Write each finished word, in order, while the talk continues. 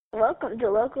Welcome to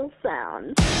Local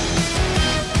Sounds.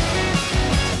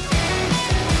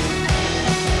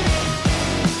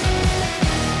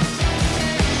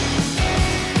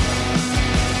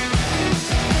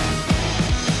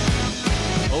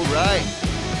 All right,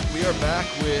 we are back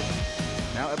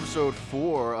with now episode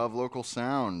 4 of Local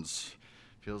Sounds.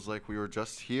 Feels like we were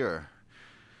just here.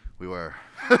 We were.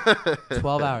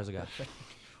 12 hours ago.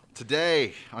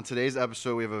 Today, on today's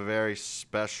episode, we have a very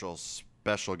special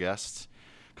guest,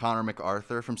 Connor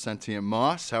McArthur from Sentient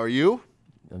Moss. How are you?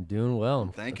 I'm doing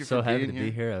well. Thank you I'm so for happy being to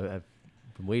be here. I've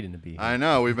been waiting to be here. I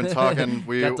know. We've been talking.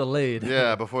 We got delayed.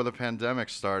 Yeah, before the pandemic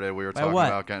started, we were talking what?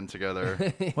 about getting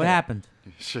together. What happened?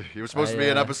 You were supposed to be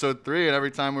in episode 3, and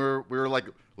every time we were like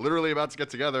literally about to get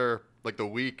together, like the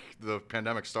week the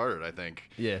pandemic started, I think.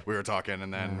 Yeah. We were talking,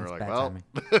 and then we were like, bad well.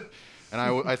 And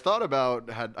I thought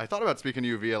about speaking to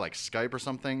you via like Skype or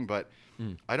something, but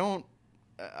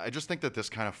I just think that this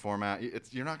kind of format,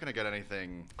 you're not going to get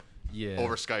anything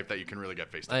over Skype that you can really get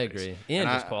face to face. I agree, and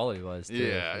just quality-wise too.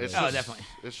 Yeah, it's definitely.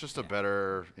 It's just a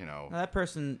better, No, that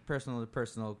personal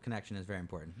connection is very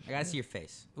important. I gotta see your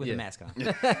face with a mask on.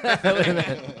 I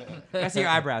gotta see your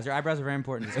eyebrows. Your eyebrows are very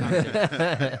important in this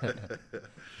conversation.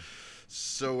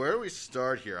 So where do we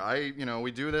start here?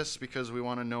 We do this because we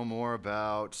want to know more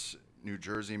about New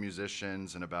Jersey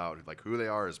musicians and about like who they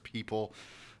are as people.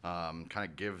 Kind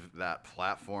of give that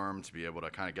platform to be able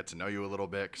to kind of get to know you a little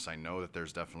bit, because I know that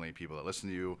there's definitely people that listen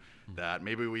to you that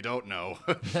maybe we don't know.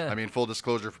 I mean, full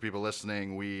disclosure for people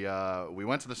listening, we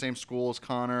went to the same school as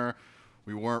Connor.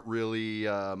 We weren't really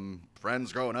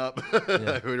friends growing up. We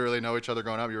didn't really know each other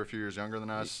growing up. You were a few years younger than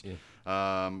us,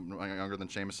 younger than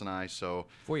Seamus and I. So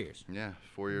 4 years. Yeah,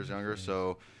 4 years younger.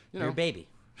 So You're a baby.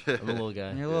 I'm a little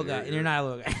guy. You're a little guy, and you're not a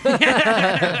little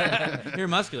guy. You're a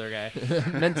muscular guy.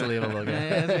 Mentally, I'm a little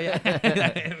guy.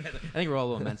 I think we're all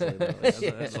a little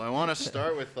mentally. So I want to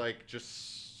start with like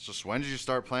just when did you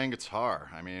start playing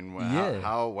guitar? I mean,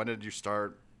 when did you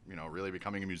start, really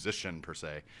becoming a musician per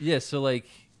se? Yeah, so like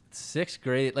 6th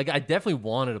grade, like I definitely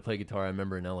wanted to play guitar. I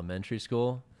remember in elementary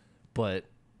school, but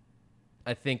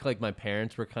I think like my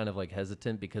parents were kind of like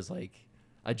hesitant because like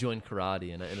I joined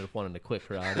karate and I ended up wanting to quit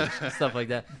karate and stuff like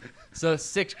that. So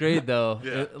 6th grade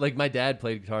though, like my dad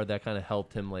played guitar. That kind of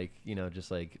helped him like,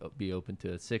 just like be open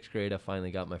to it. 6th grade, I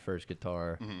finally got my first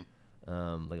guitar,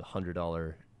 like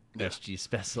 $100 SG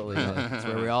Special. That's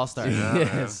where we all started.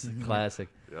 Yes, classic.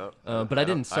 Yep. But I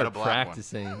didn't start black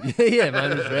practicing. Yeah,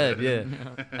 mine was red. Yeah,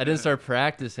 I didn't start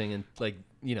practicing and like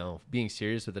being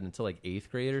serious with it until like 8th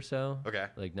grade or so. Okay.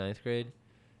 Like 9th grade.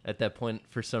 At that point,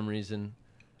 for some reason,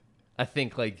 I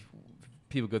think like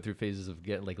people go through phases of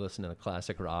getting like listening to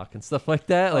classic rock and stuff like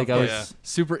that. Like I was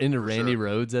super into Randy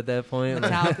Rhoads at that point.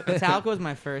 Metallica was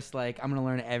my first like I'm gonna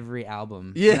learn every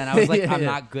album. Yeah. And then I was like I'm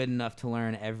not good enough to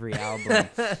learn every album.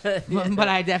 But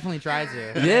I definitely tried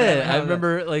to. Yeah, I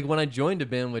remember like when I joined a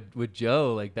band with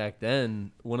Joe, like back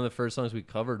then, one of the first songs we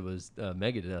covered was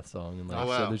Megadeth song, and like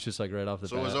so it's just like right off the bat.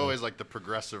 So it was always like the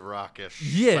progressive rockish.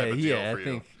 Yeah, type of deal I for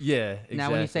think you. exactly. Now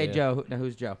when you say Joe,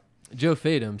 who's Joe? Joe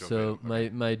Fadum, Joe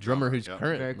Fadum, my drummer who's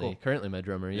Very cool. currently my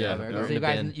drummer. Yeah, Yeah, very we're cool. in So the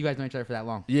band. you guys know each other for that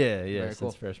long? Yeah, Very since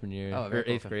cool. freshman year Oh, or very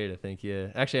cool. 8th grade, I think. Yeah,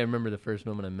 actually, I remember the first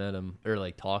moment I met him or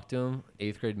like talked to him.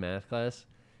 8th grade math class.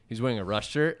 He was wearing a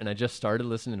Rush shirt, and I just started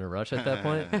listening to Rush at that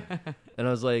point. And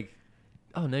I was like,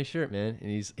 "Oh, nice shirt, man."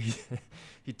 And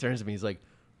he turns to me, he's like,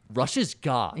 "Rush is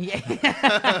God," Yeah.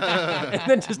 and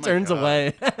then just turns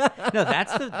away. No,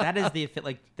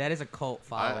 that is a cult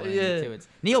following Yeah. too. It's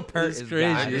Neil Peart It's is crazy,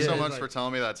 God. Thank you Yeah. so much It's for like-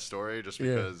 telling me that story, just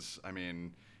because, I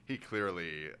mean, he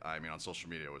clearly, on social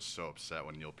media was so upset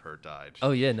when Neil Peart died.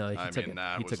 Oh yeah, no, he I took mean, it.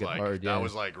 that He was took it like, hard. Yeah, that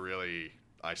was like really,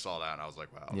 I saw that and I was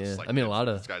like, wow. Yeah. This, like, I mean,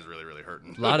 this guy's really, really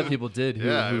hurting. a lot of people did who,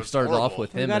 Yeah, it who was started off horrible.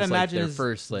 with You him gotta as like imagine their is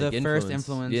first like the influence. first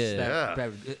influence Yeah.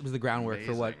 that it was the groundwork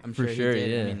for what I'm Amazing. sure, For sure, he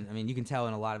did. yeah. I mean, you can tell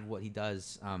in a lot of what he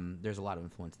does. There's a lot of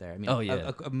influence there. I mean, Oh,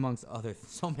 yeah. amongst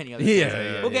so many other Yeah, things.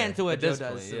 yeah, We'll get yeah. into what At Joe this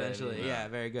does point, yeah, eventually. Yeah,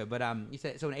 very good. But you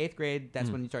said so in 8th grade.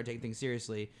 That's when you started taking things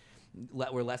seriously.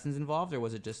 Were lessons involved, or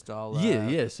was it just all?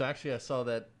 Yeah. So actually, I saw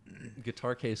that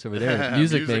guitar case over there.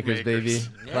 Music Makers, baby.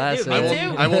 Yeah, Classic. dude, me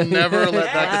too. I will never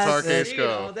let that guitar Yes, case dude,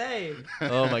 all go. day.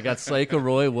 Oh my God, Psycho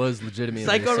Roy was legitimately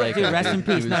Psycho, Psycho. dude, rest in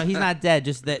peace. No, he's not dead.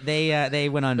 Just that they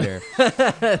went under.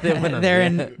 They went on They're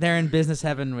there. they're in business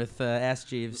heaven with Ask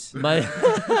Jeeves.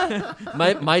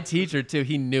 My teacher too.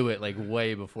 He knew it like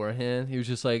way beforehand. He was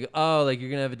just like, "Oh, like you're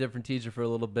gonna have a different teacher for a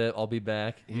little bit. I'll be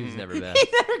back." He was never back.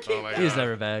 Oh my He was God.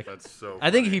 never back. That's so I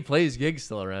think funny. he plays gigs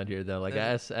still around here though. Like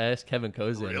I asked Kevin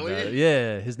Cozy. Really? Really? about it.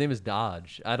 Yeah, his name is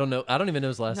Dodge. I don't know. I don't even know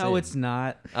his last name. No, it's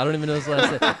not. I don't even know his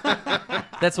last name.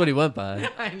 That's what he went by.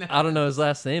 I know. I don't know his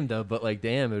last name though, but like,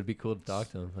 damn, it would be cool to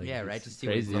talk to him. Like, Yeah, right, it's to see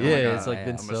what he's crazy. talking Yeah, about. it's like Yeah.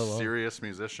 been I'm so a long. serious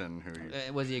musician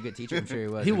who. Was he a good teacher? I'm sure he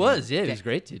was. He I mean, was. Yeah, he was a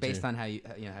great teacher. Based on how you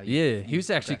know how you. Yeah, you he was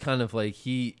actually progressed. kind of like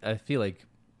I feel like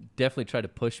definitely tried to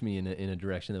push me in a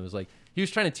direction that was like he was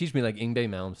trying to teach me like Yngwie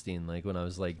Malmsteen like when I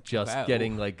was like just Wow.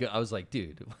 getting like I was like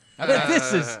dude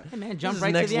this is Hey man, jump is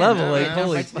right next to the level, end. like, Jump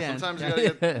holy- right to the end. Sometimes Yeah.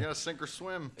 you gotta sink or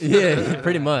swim. yeah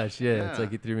pretty much yeah. Yeah. It's like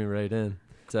he threw me right in.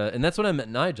 And that's when I met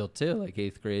Nigel too, like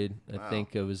 8th grade. I Wow.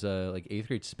 think it was like 8th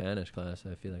grade Spanish class.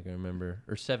 I feel like I remember,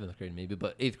 or 7th grade maybe,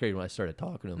 but 8th grade when I started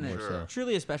talking to him more. Sure. So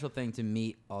Truly a special thing to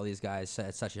meet all these guys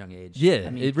at such a young age. Yeah,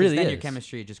 I mean, it 'cause really then your is.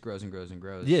 chemistry just grows and grows and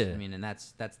grows. Yeah. I mean, and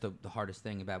that's the hardest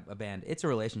thing about a band. It's a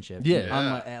relationship. Yeah.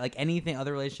 Yeah. Like anything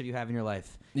other relationship you have in your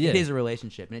life, Yeah. it is a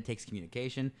relationship, and it takes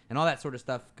communication and all that sort of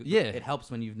stuff. Yeah. It helps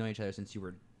when you've known each other since you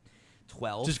were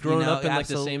 12. just you growing know? up in like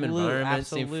the same environment,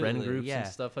 same friend Absolutely, groups yeah. and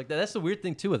stuff like that. That's the weird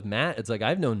thing too with Matt. It's like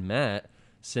I've known Matt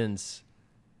since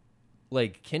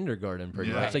like kindergarten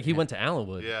pretty Yeah. much. Like he went to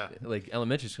Allenwood, Yeah. like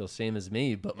elementary school, same as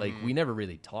me. But like we never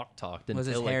really talked until Was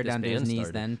his like, hair this down to his band knees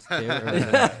started. then too? Or was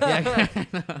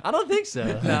it- yeah. I don't think so.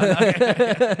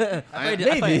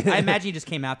 I imagine he just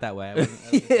came out that way.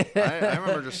 I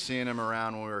remember just seeing him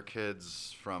around when we were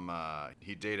kids.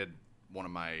 He dated one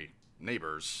of my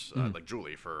neighbors, like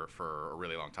Julie, for a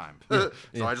really long time. So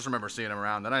I just remember seeing him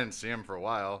around. Then I didn't see him for a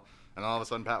while, and all of a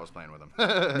sudden Pat was playing with him.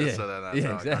 Yeah. So then that's Yeah,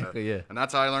 how exactly, yeah. And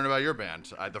that's how I learned about your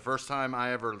band. The first time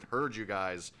I ever heard you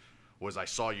guys was I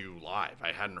saw you live.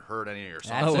 I hadn't heard any of your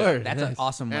songs. That's an Nice.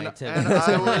 awesome way And, to. and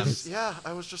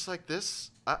I was just like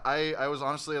this. I was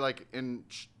honestly like in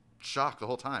shock the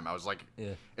whole time. I was like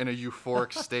in a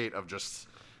euphoric state of just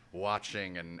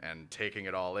watching and taking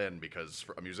it all in, because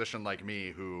for a musician like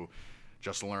me who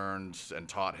just learned and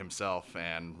taught himself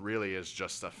and really is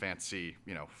just a fancy,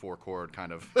 4-chord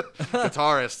kind of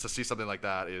guitarist, to see something like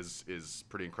that is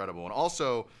pretty incredible. And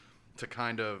also to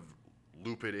kind of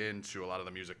loop it into a lot of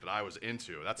the music that I was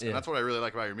into. And that's what I really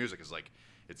like about your music, is like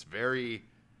it's very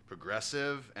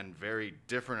progressive and very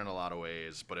different in a lot of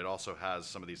ways, but it also has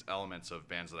some of these elements of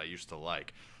bands that I used to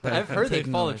like. I've heard the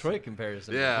Taking Fall notice. Troy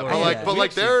comparison. Yeah, before.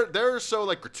 but they're so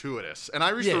like gratuitous, and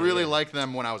I used to really yeah. like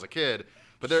them when I was a kid,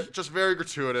 but they're just very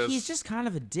gratuitous. He's just kind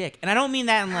of a dick, and I don't mean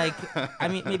that in like. I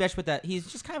mean, maybe I should put that.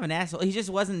 He's just kind of an asshole. He just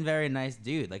wasn't a very nice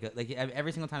dude. Like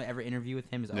every single time I ever interview with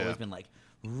him has always been like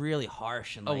really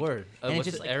harsh and like. word. And What's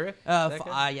it's just it, like, Eric? That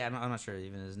guy? yeah, I'm not sure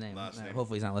even his name. Last name.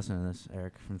 Hopefully he's not listening to this,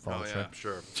 Eric from Fall Oh Troy. yeah,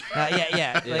 sure.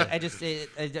 Yeah. Yeah. Like,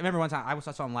 I remember one time I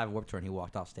saw him live at Warped Tour, and he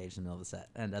walked off stage in the middle of the set,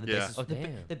 and the Yeah. bassist, Oh,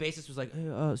 damn. the bassist was like,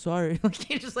 hey, "Sorry," like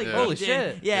he just like, Yeah. Holy did.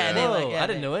 shit! Yeah, and they, Whoa, like, yeah, I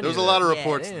didn't know any. There was a of lot of Yeah,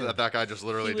 reports damn. that guy just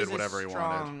literally he did was whatever a he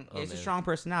strong, wanted. Oh, it's a man. strong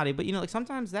personality, but like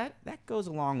sometimes that goes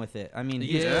along with it. I mean,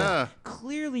 he's Yeah.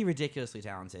 clearly ridiculously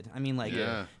talented. I mean, like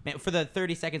Yeah. man, for the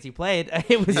 30 seconds he played,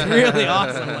 it was really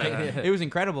awesome. Like it was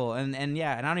incredible, and I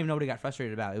don't even know what he got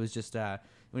frustrated about. It was just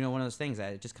one of those things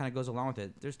that it just kind of goes along with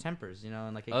it. There's tempers,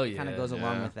 and like it kind of goes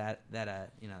along Yeah. with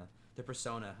that the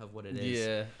persona of what it is.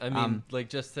 Yeah, I mean, like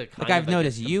just to kind Like of I've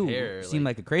noticed you compare, seem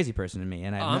like a crazy person to me,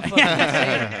 and I'm I.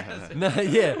 fucking insane. No,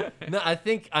 yeah, no, I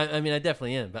think I mean I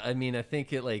definitely am, but I mean I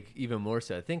think it like even more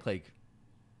so. I think like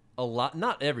a lot,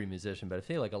 not every musician, but I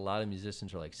feel like a lot of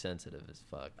musicians are like sensitive as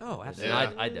fuck. Oh, And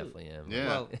absolutely. I definitely am. Yeah.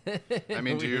 Well, I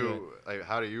mean,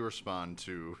 how do you respond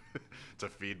to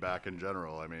feedback in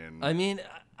general? I mean,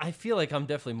 I feel like I'm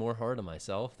definitely more hard on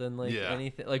myself than like Yeah.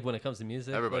 anything. Like when it comes to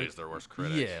music, Everybody's like, their worst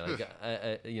critic.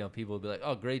 Yeah, like people will be like,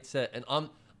 "Oh, great set," and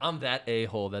I'm that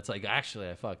a-hole that's like, actually,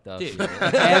 I fucked up. Dude, here."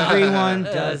 everyone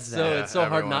does So that. it's so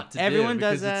hard everyone. not to do. Everyone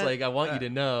does because that. It's like I want you to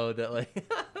know that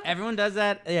like. Everyone does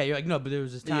that. Yeah, you're like, no, but there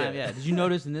was this time. Yeah. Yeah. Did you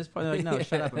notice in this part? They're like, no,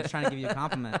 shut up. I'm just trying to give you a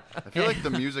compliment. I feel like the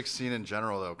music scene in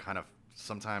general, though, kind of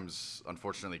sometimes,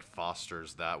 unfortunately,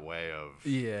 fosters that way of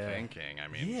Yeah. thinking. I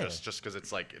mean, Yeah. just because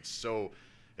it's like it's so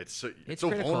so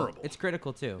critical. vulnerable. It's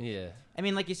critical too. Yeah. I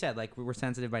mean, like you said, like we're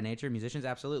sensitive by nature. Musicians,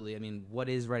 absolutely. I mean, what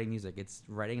is writing music? It's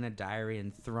writing in a diary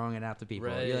and throwing it out to people.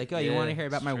 Right, You're like, oh, you want to yeah, hear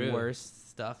about it's my true. worst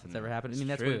stuff that's ever happened? I mean,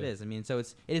 It's that's what it true. is. I mean, so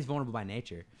it is vulnerable by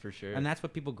nature. For sure. And that's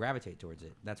what people gravitate towards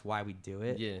it. That's why we do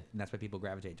it. Yeah. And that's why people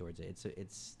gravitate towards it.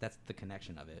 That's the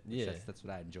connection of it. Yeah. That's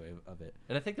what I enjoy of it.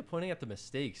 And I think the pointing out the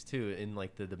mistakes too in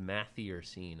like the mathier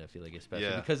scene, I feel like especially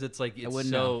Yeah. because it's like it's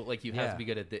wouldn't so know. like you have Yeah. to be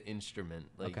good at the instrument,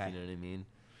 like Okay. you know what I mean.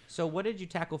 So what did you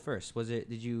tackle first?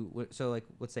 So like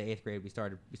let's say 8th grade we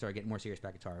started getting more serious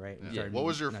about guitar, right? We Yeah. started What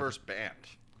was your no. first band?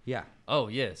 Yeah. Oh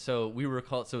yeah, so we were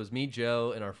called. So it was me,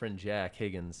 Joe, and our friend Jack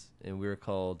Higgins, and we were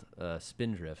called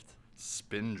Spindrift.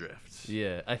 Spindrift.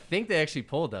 Yeah, I think they actually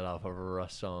pulled that off of a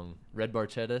Rush song, Red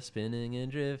Barchetta, Spinning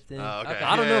and Drifting. Okay.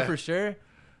 I don't know Yeah. for sure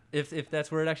if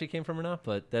that's where it actually came from or not,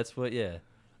 but that's what. Yeah,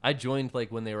 I joined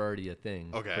like when they were already a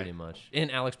thing. Okay. Pretty much.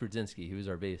 And Alex Brudzinski, he was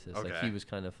our bassist. Like Okay. he was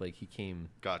kind of like he came.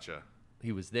 Gotcha.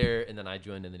 He was there, and then I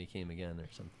joined, and then he came again or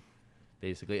something,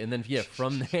 basically. And then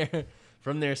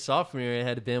from there, sophomore year, I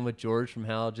had a band with George from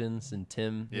Halogens and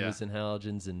Tim, who was in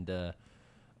Halogens, and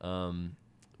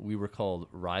we were called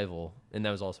Rival, and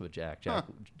that was also with Jack.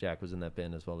 Jack was in that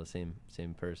band as well, the same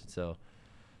person. So,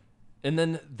 and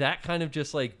then that kind of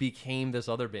just like became this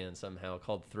other band somehow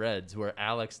called Threads, where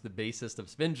Alex, the bassist of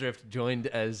Spindrift, joined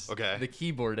as the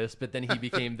keyboardist, but then he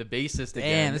became the bassist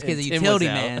again. Damn, this kid's a and Tim utility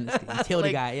was out. man. This utility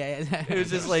Like, guy. Yeah. It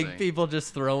was just like people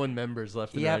just throwing members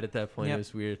left and right at that point. Yep. It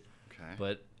was weird. Okay.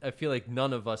 But I feel like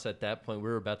none of us at that point, we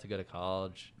were about to go to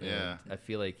college. And Yeah. I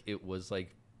feel like it was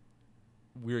like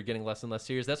we were getting less and less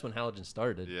serious. That's when Halogen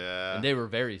started. Yeah. And they were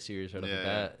very serious right off Yeah. the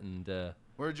bat. And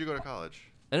Where did you go to college?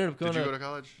 I ended up going Did you go to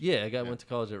college? Yeah, went to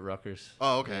college at Rutgers.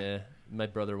 Oh, okay. Yeah. My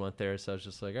brother went there, so I was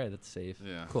just like, all right, that's safe.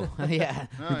 Yeah. Cool. Yeah.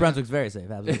 Oh, New yeah. Brunswick's very safe.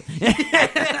 Absolutely.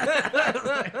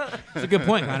 It's a good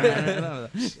point, Connor.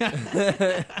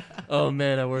 Oh,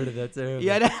 man, I worded that terribly.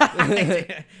 Yeah,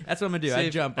 that's what I'm gonna do. I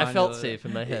Safe. jump. I onto felt the- safe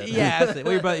in my head. Yeah, absolutely.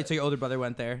 Well, your brother, so your older brother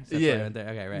went there. So that's why he went there.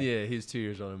 Okay, right. Yeah, he's 2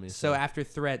 years older than me. So after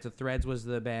Threads, so Threads was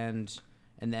the band,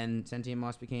 and then Sentient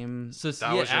Moss became. So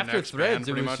That was your after next Threads, band,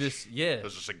 it pretty was much? just It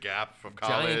was just a gap of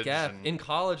college. giant gap. and- In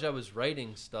college, I was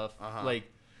writing stuff like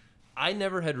I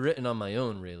never had written on my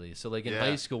own really. So like in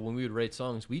high school, when we would write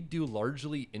songs, we'd do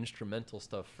largely instrumental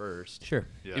stuff first. Sure.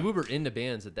 Yeah. If we were into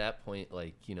bands at that point,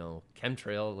 like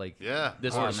Chemtrail, like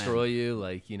This Will Oh, Destroy You,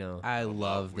 like I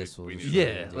love we- This Will we need Destroy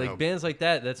to- yeah, You. like bands like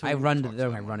that. That's what I we- run to talk they're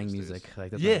to my them running these music. days.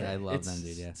 Like that's Yeah, I love it's them,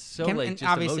 dude. Yeah. so, like, and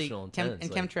just obviously, emotional intense,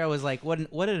 like- Chemtrail was like what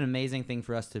an amazing thing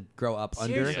for us to grow up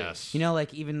under. Seriously. Yes. You know,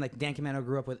 like even like Dan Camano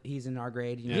grew up with. He's in our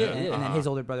grade. You know, Yeah. and then his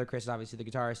older brother Chris is obviously the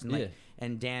guitarist, and like Yeah.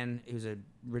 and Dan, who's a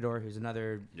Ridor, who's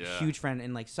another huge friend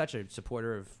and like such a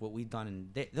supporter of what we've done.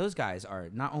 And those guys are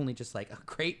not only just like a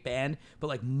great band, but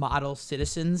like model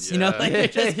citizens. You know, Yeah. like they're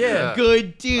just Yeah.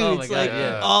 good dudes, Oh my God, like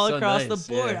yeah. all So across nice,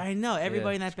 the board. yeah. I know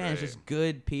everybody Yeah. in that It's band is great. just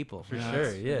good people. For you know? sure,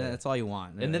 That's- yeah. that's all you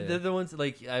want. And Yeah, they're the ones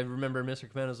like I remember Mr.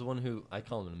 Command is the one who I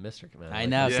call him Mr. Command. I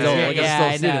know. Yeah. so- Yeah, yeah, like, I'm still I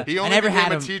know. student. He I only never became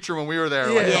had a him. teacher when we were there,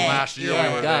 like the Yeah. last year Yeah.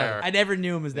 we were God. there. I never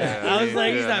knew him as that. Yeah, I was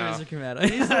like, he's yeah, not no. Mr. Commando.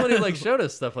 He's the one who like showed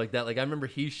us stuff like that. Like I remember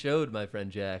he showed my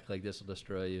friend Jack like This Will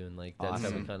Destroy You, and like that's how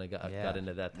we Awesome. kind of got Yeah.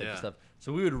 into that type Yeah. of stuff.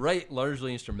 So we would write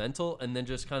largely instrumental, and then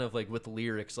just kind of like with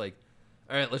lyrics, like,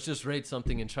 all right, let's just write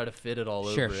something and try to fit it all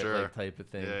Sure. over Sure. it, like type of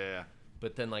thing. Yeah.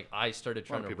 But then like I started lot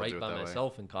trying of to people do write it by that way.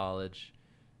 myself in college.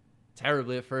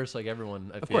 Terribly at first, like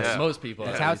everyone. I feel course. like Yeah. most people.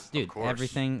 That's at how least. it's, dude. course.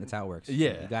 Everything. That's how it works.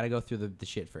 Yeah. You got to go through the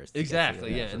shit first. to get to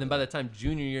Exactly, it. yeah. And then by the time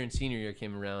junior year and senior year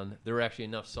came around, there were actually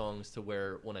enough songs to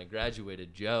where when I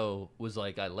graduated, Joe was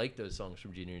like, I like those songs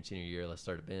from junior and senior year. Let's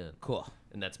start a band. Cool.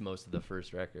 And that's most of the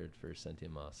first record for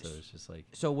Sentient Moss. So it's just like,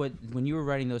 So when you were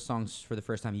writing those songs for the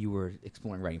first time, you were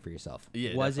exploring writing for yourself.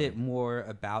 Yeah, Was it definitely. more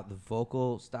about the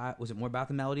vocal style? Was it more about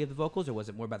the melody of the vocals, or was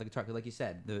it more about the guitar? 'Cause like you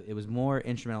said, it was more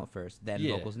instrumental at first, then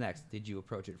Yeah. vocals next. Did you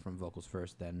approach it from vocals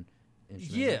first, then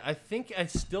instrumental? yeah, I think I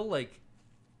still like,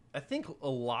 I think a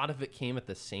lot of it came at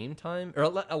the same time, or a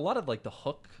lot of like the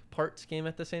hook parts came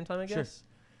at the same time, I Sure. guess.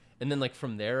 And then like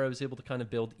from there, I was able to kind of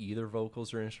build either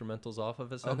vocals or instrumentals off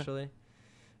of essentially.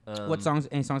 What songs?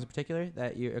 Any songs in particular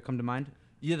that you come to mind?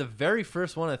 Yeah, the very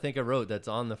first one I think I wrote that's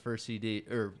on the first CD,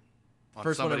 or On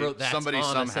first Somebody- one I wrote that's Somebody on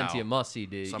Somehow. a Sentient Moss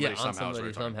CD. Somebody yeah, Somehow on is what Somebody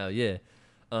you're talking Somehow, yeah.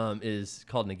 Is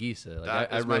called Nagisa. Like,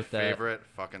 That I is my wrote that. favorite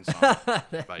fucking song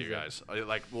by you guys.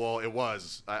 It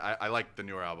was. I like the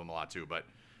newer album a lot too, but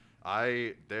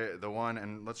the one,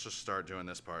 and let's just start doing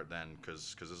this part then,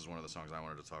 because this is one of the songs I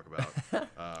wanted to talk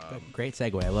about. Great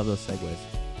segue. I love those segues.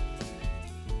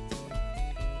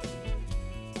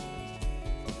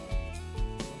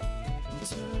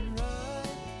 Turn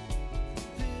right.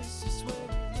 This is where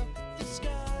we look at the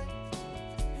sky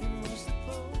and watch the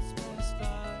boats pass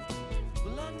by.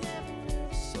 Well, I never knew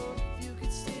so if you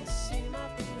could stay the same.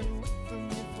 I've been away from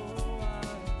you for a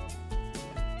while.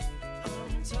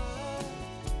 I'm tired.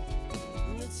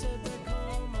 Let's head back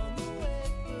home. I'm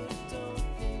awake, but I don't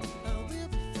think I will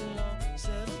be for long.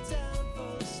 Settle down,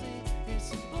 fall asleep.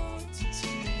 It's important to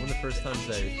me. One of the first times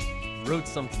I wrote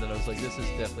something that I was like, this is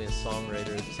definitely a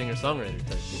songwriter, singer-songwriter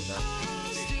type thing. Not,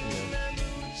 you know.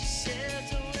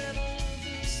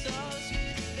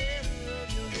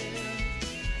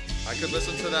 I could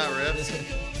listen to that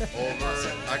riff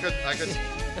over. I could I did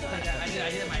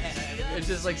it in my head. It's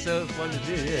just like so fun to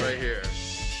do, yeah. right here.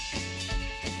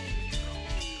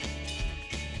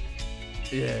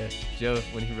 Yeah, Joe,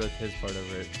 when he wrote his part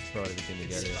over it, brought everything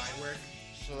together.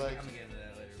 So like, I'm gonna get into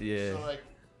that later. Yeah. so like,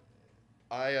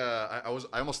 I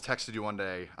almost texted you one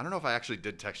day. I don't know if I actually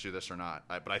did text you this or not,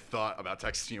 but I thought about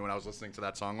texting you when I was listening to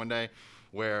that song one day.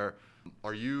 Where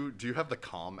do you have the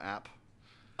Calm app?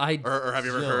 Or have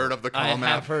you ever heard of the Calm I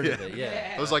app? have heard of it,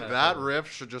 yeah. It was like that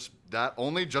riff should just that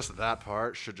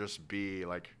part should just be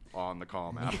like on the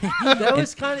Calm app. That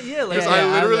was kind of, yeah. Like, Because I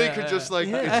literally yeah, could yeah. just like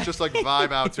it's just like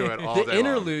vibe out to it all the day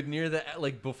interlude near the,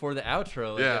 like, before the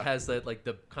outro, like, Yeah. it has that, like,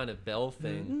 the kind of bell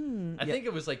thing. I think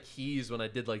it was like keys when I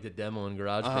did like the demo in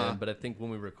GarageBand, but I think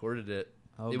when we recorded it,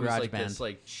 Oh, it was like GarageBand. this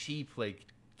like cheap like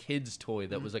kids toy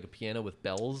that was like a piano with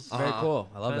bells. Very cool.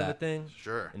 I love kind of a that. thing. long.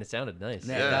 Sure. And it sounded nice.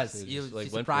 Yeah, Yeah. it does. So You're just, like,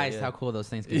 went for it, surprised yeah. how cool those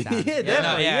things can sound. Yeah,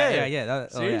 definitely, yeah. yeah.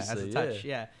 That's Seriously, a touch.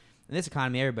 Yeah. In this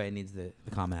economy, everybody needs the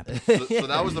Calm app. So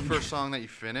that was the first song that you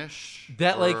finished?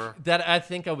 That or- like that I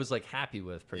think I was like happy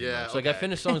with pretty Yeah, much. Like I okay.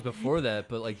 finished songs before that,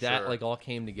 but like that Sure. like all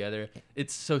came together.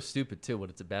 It's so stupid too. What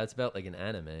it's about? It's about like an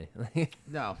anime.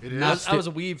 No, It not is? I was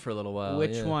a weeb for a little while.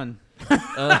 Which yeah. one?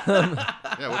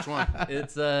 Yeah, which one?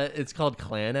 It's called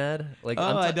Clanad. Like Oh,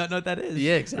 I'm I don't know what that is.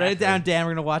 Yeah, Write it exactly. down, Dan.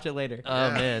 We're gonna watch it later. Oh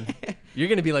Yeah. man, you're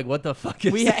gonna be like, what the fuck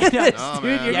is We this? had- no, Oh, dude,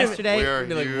 man. you're yesterday, We are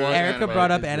be like, huge what? Erica anime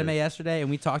brought up is anime this? yesterday, and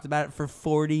we talked about it for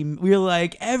 40. We were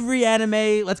like, every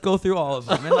anime, let's go through all of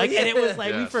them. And like, and it was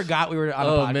like we Yes. forgot we were on a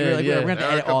Oh, pod. We were man, like, yeah. we're gonna have to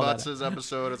edit Erica all that. Butts'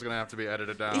 episode is gonna have to be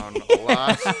edited down a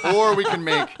lot, or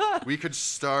we could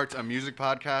start a music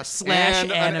podcast Slash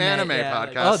and anime, an anime yeah,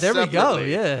 like- podcast. Oh, there we go.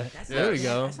 separately. Yeah, there we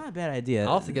go. That's not a bad idea.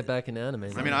 I'll have to get back in anime.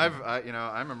 I mean, I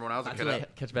remember when I was a That's kid.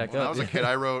 right. Catch back When up. I was a yeah. kid,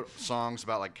 I wrote songs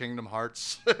about like Kingdom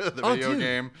Hearts, the Oh, video dude.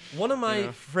 game. One of my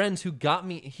Yeah. friends who got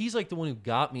me, he's like the one who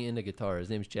got me into guitar. His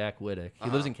name's Jack Whittick. He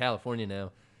lives in California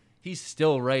now. He's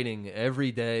still writing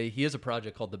every day. He has a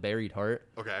project called The Buried Heart.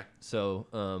 Okay. So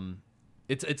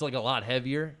it's like a lot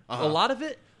heavier. Uh-huh. A lot of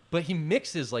it, but he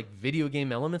mixes like video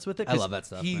game elements with it. I 'cause love that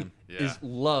stuff, He man. Yeah.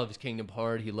 loves Kingdom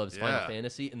Hearts. He loves Final Yeah.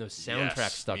 Fantasy, and those soundtracks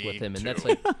Yes, stuck me with him, and too. that's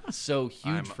like so huge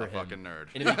I'm for a him. fucking nerd.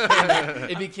 And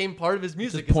it became part of his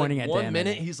music. Just 'cause, pointing like, at one Dan minute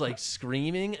right now. he's like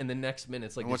screaming, and the next minute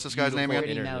it's like And what's this this guy's name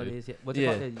beautiful again? interlude. Nowadays, yeah. What's it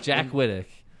Yeah, called? Jack Whittick.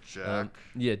 Jack.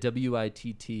 Yeah,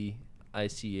 Whittick.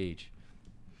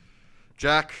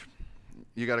 Jack,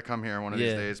 you got to come here one of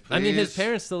these Yeah. days, please. I mean, his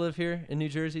parents still live here in New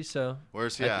Jersey, so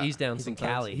Where's he at? he's down He's in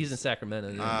sometimes. Cali. He's in Sacramento.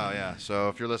 Oh Yeah. yeah. So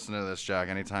if you're listening to this, Jack,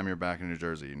 anytime you're back in New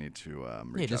Jersey, you need to reach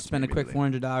Yeah, out just to spend me a quick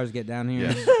immediately. $400, get down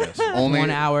here. Yes, yes. Only 1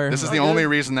 hour. This is the Okay. only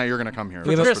reason that you're gonna come here.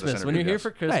 We have just a- for this Christmas. When you're interview, here yes.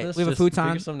 for Christmas, we have a just futon.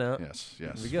 figure something out. Yes,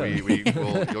 yes. There we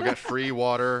go. You'll get free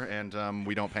water, and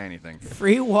we don't pay anything.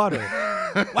 Free water.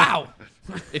 Wow.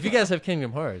 If you guys have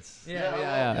Kingdom Hearts, Yeah.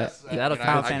 Yes, That'll I-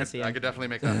 Final I Fantasy, could, yeah. I could definitely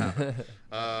make that happen.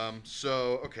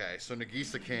 So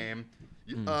Nagisa came.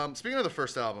 Speaking of the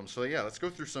first album, so yeah, let's go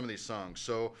through some of these songs.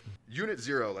 So Unit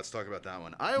Zero, let's talk about that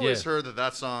one. I always Yeah. heard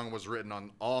that song was written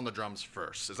all on the drums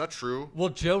first. Is that true? well,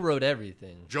 Joe wrote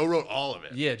everything. Joe wrote all of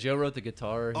it. Yeah, Joe wrote the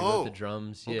guitar. He Oh, wrote the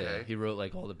drums. Yeah, okay. he wrote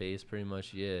like all the bass, pretty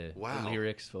much. Yeah, Wow. The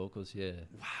lyrics, vocals. Yeah.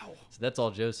 Wow. So that's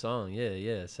all Joe's song. Yeah,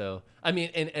 yeah. So I mean,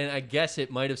 and I guess it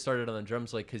might have started on the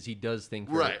drums, like because he does think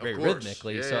very, Right, of very course.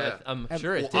 rithmically. Yeah, so yeah. I'm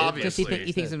sure it Well, did. obviously. Because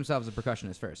he thinks of himself as a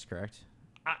percussionist first, correct?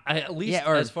 At least Yeah,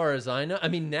 or- as far as I know. I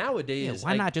mean, nowadays, Yeah,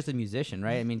 why I- not just a musician,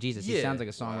 right? I mean, Jesus, he Yeah. sounds like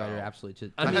a songwriter, Wow.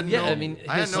 absolutely. I had mean, yeah. no- I mean,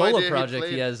 I had his no solo idea he project he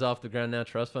played- has off the ground now,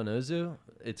 Trust Fund Ozu.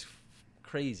 It's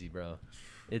crazy, bro.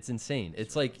 It's insane.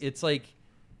 It's like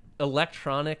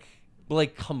electronic,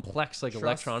 like complex, like Trust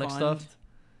electronic fund. stuff.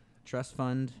 Trust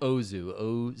fund. Ozu,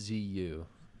 O-Z-U.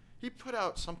 He put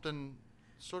out something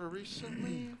sort of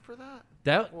recently for that.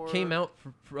 That Or- came out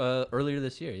earlier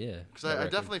this year. Yeah. Because that I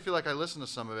record. definitely feel like I listened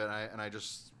to some of it, and I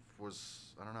just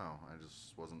was, I don't know, I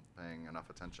just wasn't paying enough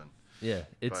attention. Yeah,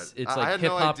 it's But it's I like had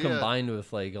hip no hop idea- combined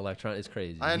with like electronic. It's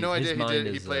crazy. I had no His idea mind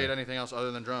he is, played anything else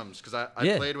other than drums. Because I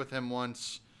Yeah. played with him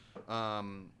once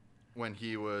when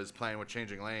he was playing with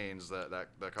Changing Lanes, that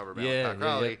cover band Yeah, with Pat yeah,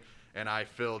 Crowley. yeah. And I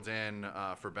filled in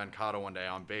for Ben Cotto one day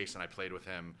on bass, and I played with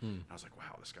him. And I was like,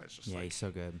 wow, this guy's just Yeah, like, he's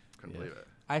so good. couldn't Yeah. believe it.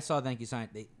 I saw Thank You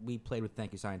Scientist. We played with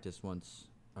Thank You Scientist once.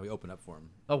 Or we opened up for him.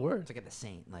 Oh, word. It's like at the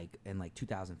Saint, like in like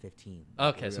 2015.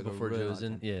 Okay, Like, so a before really Joe's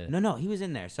long in, time. yeah. No, he was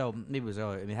in there. So maybe it was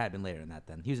earlier. I mean, it had been later than that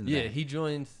then. He was in the Yeah, band. he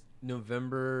joined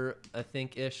November, I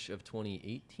think, ish of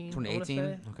 2018. I wanna 2018?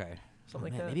 say. Okay. Something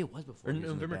like Man, that. maybe it was before. Or he was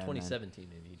in the November band, man. 2017,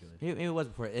 maybe he joined. Maybe it was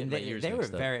before. And my they years were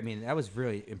mixed up. very, I mean, I was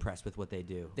really impressed with what they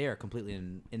do. They are completely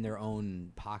in their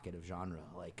own pocket of genre.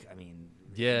 Like, I mean,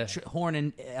 Yeah. horn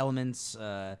and elements,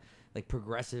 like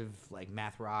progressive like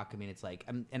math rock. I mean, it's like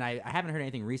and I haven't heard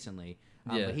anything recently.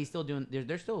 Yeah. But he's still doing.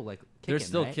 They're still like kicking. They're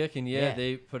still right? kicking. Yeah,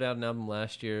 they put out an album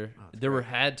last year. That's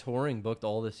Had touring booked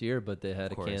all this year, but they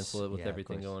had to course. cancel it with Yeah, of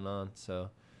everything course. going on.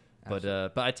 So, Absolutely.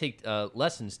 but I take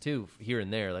lessons too here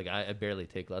and there. Like I barely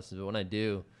take lessons, but when I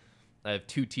do, I have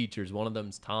 2 teachers. One of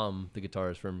them's Tom, the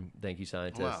guitarist from Thank You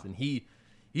Scientist, Wow. and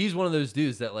he's one of those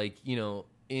dudes that like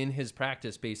in his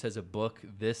practice space has a book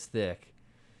this thick.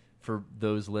 For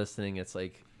those listening, it's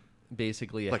like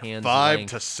basically a Like hand's 5 length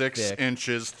to 6 thick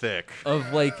inches thick.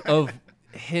 of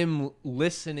him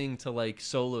listening to like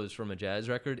solos from a jazz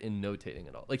record and notating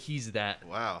it all. Like he's that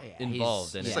Wow. Yeah,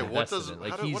 involved he's- in It's it. like, what invested does in it.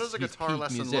 Like, what does a he's guitar peak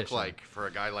lesson look musician. like for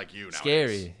a guy like you nowadays?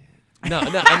 Scary. No, I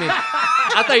mean,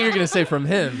 I thought you were gonna say from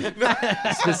him,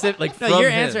 specific, like No, from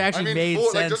your him. answer actually made like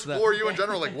sense. just though. for you in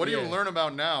general, like what do you Yeah. learn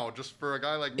about now just for a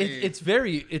guy like me?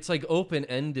 It's like open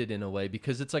ended in a way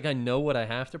because it's like I know what I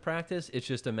have to practice. It's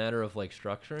just a matter of like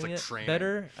structuring like it training.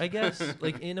 better, I guess.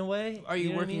 Like in a way. Are you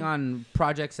know what I working mean? on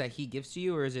projects that he gives to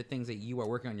you, or is it things that you are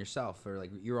working on yourself, or like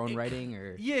your own writing,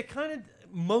 or? Yeah, kind of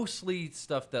mostly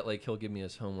stuff that like he'll give me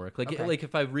as homework. Like Okay. like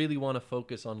if I really want to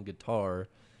focus on guitar,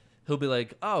 he'll be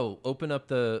like, "Oh, open up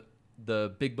the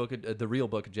big book of, the real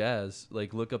book of jazz.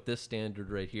 Like look up this standard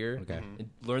right here. Okay. And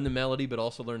learn the melody, but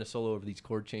also learn a solo over these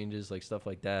chord changes, like stuff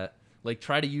like that. Like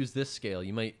try to use this scale.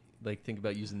 You might like think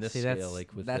about using this See, scale,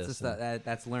 like with that's this. the stuff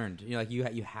that's learned. You know, like you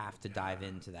have to dive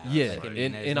into that. Yeah, Like, I mean,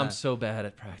 and, there's and I'm not- so bad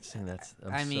at practicing. I'm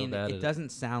so bad at it doesn't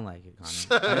sound like it,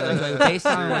 Connor.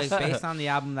 Like, based on the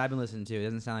album that I've been listening to, it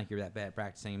doesn't sound like you're that bad at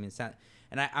practicing. I mean,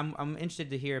 and I'm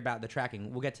interested to hear about the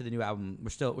tracking. We'll get to the new album. We're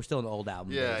still in the old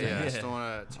album. yeah, days. yeah. I Yeah. just don't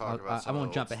want to talk about. I Some won't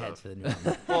of the jump old ahead stuff. to the new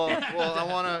album. well, I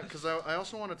want to, because I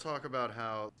also want to talk about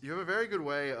how you have a very good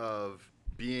way of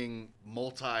being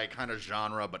multi kind of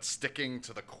genre, but sticking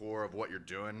to the core of what you're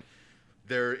doing.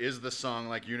 There is the song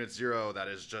like Unit Zero that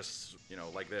is just,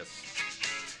 like this.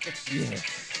 Yeah.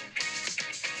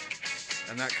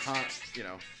 And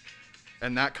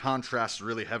that contrasts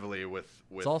really heavily with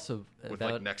It's also with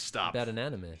about, like Next Stop. about an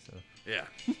anime. So. Yeah.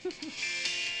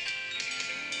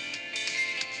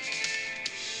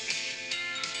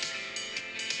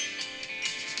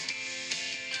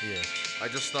 Yeah. I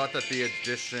just thought that the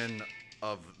addition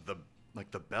of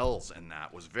the bells in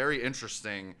that was very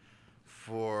interesting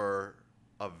for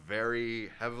a very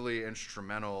heavily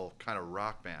instrumental kind of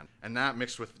rock band, and that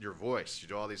mixed with your voice, you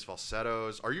do all these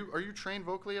falsettos. Are you trained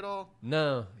vocally at all?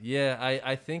 No, yeah,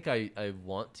 I think I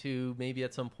want to maybe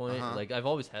at some point. Uh-huh. Like I've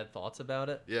always had thoughts about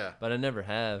it, Yeah. but I never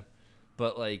have.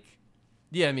 But like,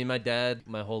 yeah, I mean, my dad,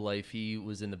 my whole life, he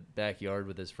was in the backyard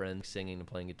with his friends singing and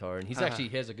playing guitar, and he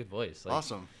has a good voice. Like,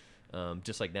 Awesome.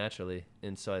 just like naturally,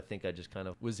 and so I think I just kind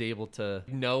of was able to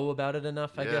know about it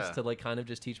enough, I guess, Yeah. to like kind of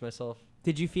just teach myself.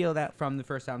 Did you feel that from the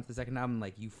first album to the second album,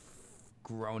 like you've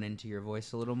grown into your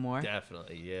voice a little more?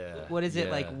 Definitely, yeah. What is it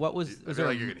Yeah. like? What was I was feel there?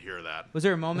 like you can hear that. Was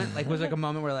there a moment like a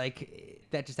moment where like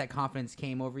that confidence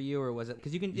came over you, or was it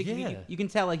because you can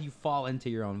tell like you fall into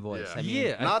your own voice? Yeah. I mean,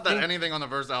 Yeah. I Not that think- anything on the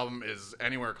first album is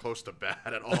anywhere close to bad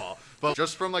at all, but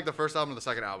just from like the first album to the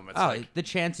second album, it's Oh, like the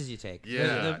chances you take.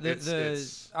 Yeah,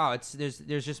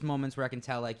 There's just moments where I can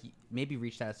tell like you maybe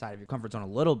reached outside of your comfort zone a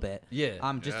little bit. Yeah.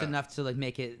 Just Yeah. enough to like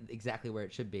make it exactly where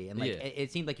it should be, and like Yeah.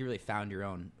 it seemed like you really found your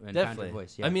own and Definitely. found your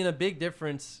voice. Yeah. I mean, a big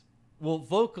difference. Well,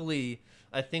 vocally,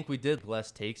 I think we did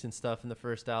less takes and stuff in the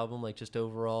first album, like just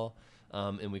overall,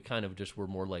 and we kind of just were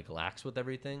more like lax with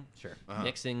everything. sure. Uh-huh.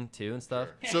 Mixing too and stuff.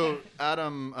 So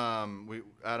Adam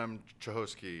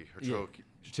Chahosky or Yeah.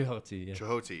 Chihoti, yeah.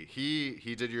 Chahoti,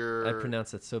 he did your I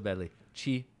pronounced that so badly.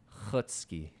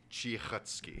 Chihutsky.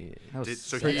 Chihutsky. Yeah.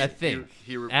 Did, I think.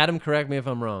 he Adam, correct me if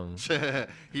I'm wrong.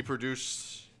 he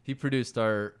produced He produced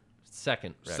our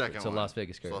second record, second so one. Las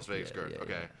Vegas Girl. Las Vegas Yeah, Girl. yeah,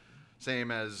 Okay. yeah.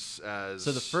 Same as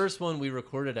So the first one we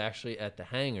recorded actually at the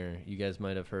Hangar. You guys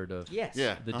might have heard of. Yes.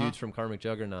 Yeah. The Uh-huh. dudes from Karmic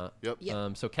Juggernaut. Yep.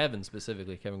 Yep. So Kevin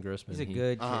specifically, Kevin Grossman. He's a he-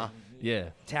 good. Uh-huh. Yeah.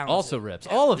 Talented. Also rips.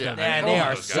 All of Yeah. them. Yeah, man. they Oh are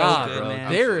my so God, good, bro.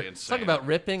 man. They're Absolutely talk insane. about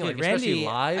ripping, Dude, like especially Randy,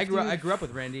 live. I dude. grew up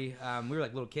with Randy. We were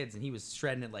like little kids, and he was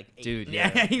shredding it like 8. Dude,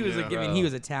 yeah, yeah. he was like, Yeah. he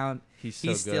was a talent. He's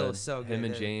so still good. so good. Him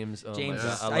and James. Oh James,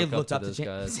 my is- God. I look looked up to those James.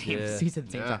 guys. James, Yeah. he's at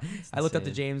the same Yeah. time. It's I looked up to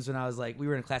insane. James when I was like, we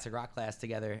were in a classic rock class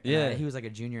together. And Yeah. he was like a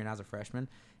junior, and I was a freshman.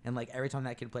 And like every time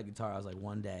that kid played guitar, I was like,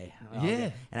 one day. I'll Yeah.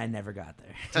 get- And I never got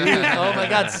there. Dude, oh my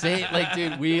God, same. Like,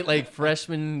 dude, we like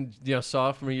freshman,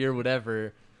 sophomore year,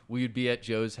 whatever. We would be at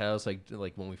Joe's house,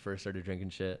 like when we first started drinking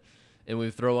shit, And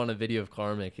we throw on a video of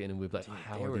Karmic, and we'd be like,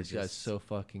 how they are were these guys just- so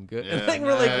fucking good? Yeah. Like,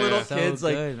 we're like Yeah, little yeah. So kids,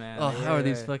 like, good, man. oh, They how are were-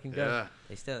 these fucking guys? Yeah.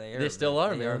 They still They still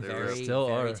are, They are man. They very, still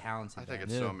very are. talented. I think band.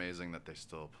 it's Yeah. so amazing that they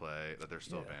still play, that they're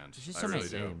still bands. There's just I so really many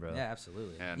do. insane, bro. Yeah,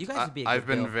 absolutely. And You guys would be. A I've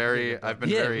good been bill. very, You'd be a I've been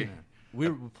good bill. very. We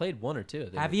played one or two. I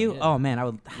think, Have with you? them, yeah. Oh man, I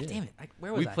would. Yeah. Damn it!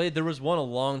 Where was We I? played. There was one a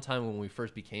long time when we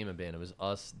first became a band. It was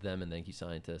us, them, and Thank You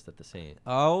Scientist at the Saint.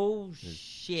 Oh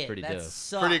shit! pretty That dope.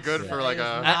 sucks. Pretty good for That like is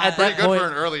a. not- At pretty that good point, for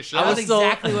an early show. I was That's still-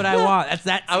 exactly what I want.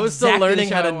 That's I was still exactly the learning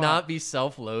how show to I want. not be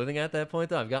self-loathing at that point,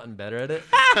 though. I've gotten better at it.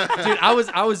 Dude,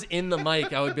 I was in the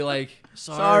mic. I would be like,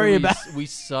 Sorry about- we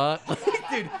suck.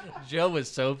 Dude, Joe was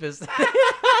so pissed.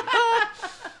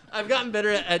 I've gotten better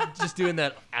at just doing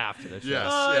that after the show. Yes.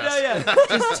 Oh yes. no,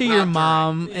 yeah. Just to your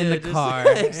mom in Yeah, the just- car.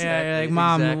 exactly, Yeah, you're like,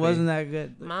 Mom, exactly. wasn't that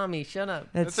good? Mommy, shut up.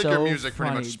 I That's think so your music pretty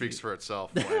funny, much speaks dude. for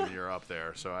itself when you're up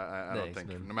there. So I don't Thanks, think,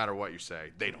 man. no matter what you say,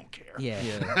 they don't care. Yeah.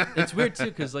 Yeah, it's weird too,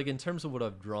 because like in terms of what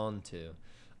I've drawn to,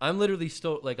 I'm literally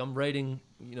still like I'm writing,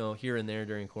 here and there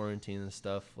during quarantine and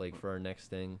stuff, like for our next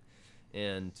thing,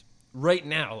 and right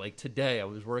now, like today, I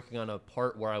was working on a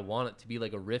part where I want it to be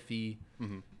like a riffy,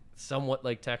 somewhat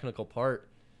like technical part,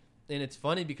 and it's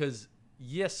funny because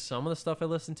yes, some of the stuff I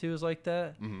listen to is like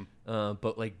that,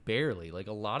 but like barely. Like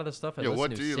a lot of the stuff I Yeah, listen what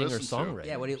to do you singer listen to? songwriters.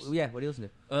 Yeah. What do you listen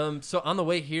to? So on the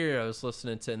way here, I was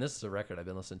listening to, and this is a record I've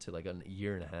been listening to like a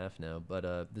year and a half now,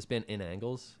 but this band In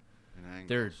Angles.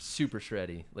 They're super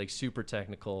shreddy, like super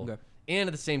technical, Okay. and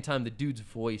at the same time, the dude's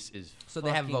voice is So they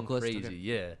have fucking vocalists, crazy, okay.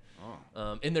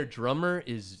 yeah. And their drummer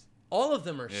is all of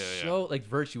them are Yeah, so like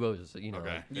virtuosos, Okay.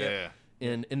 like, Yeah.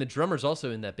 and the drummer's also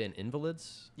in that band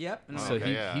Invalids. Yep. Oh, So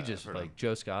okay, yeah, he I've just heard of like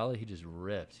Joe Scala, he just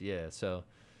ripped, yeah. So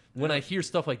when I hear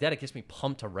stuff like that, it gets me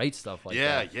pumped to write stuff like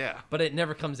that. Yeah. But it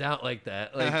never comes out like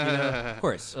that, like Of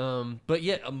course. But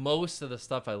yeah, most of the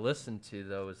stuff I listen to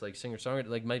though is like singer-songwriter.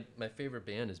 Like my favorite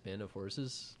band is Band of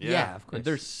Horses. Yeah, of course. And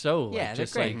they're so like, Yeah, they're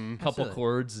just great. like couple Absolutely.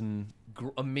 chords and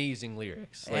amazing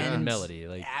lyrics, like and melody.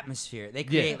 Like atmosphere. They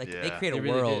create Yeah. they create They a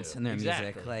really world do. in their music.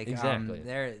 Exactly. Like Exactly.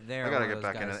 they're I gotta one get of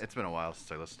back those in guys. it. It's been a while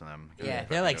since I listened to them. Gotta Yeah, get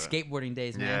they're back like into it. skateboarding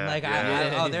days, man. Yeah, Like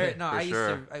yeah. they're no, For I used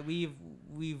sure. to.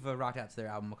 We've rocked out to their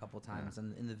album a couple times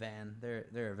in the van.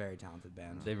 They're a very talented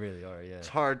band. they really are, yeah. It's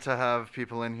hard to have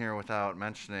people in here without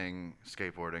mentioning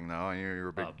skateboarding, though. And you were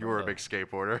a big, Oh, you were a bro. big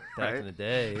skateboarder, Back right? in the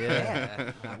day,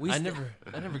 yeah. Yeah, we I st-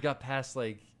 never got past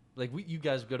like you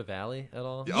guys go to Valley at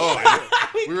all? Oh, yeah.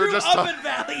 we were grew just up talking. in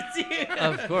Valley, dude.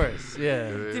 Of course, yeah.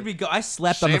 Did we go? I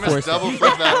slept on the Seamus fourth. double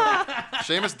flipped that.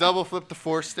 Seamus double flipped the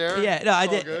four stair. Yeah, no, I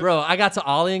It's all did. good. Bro, I got to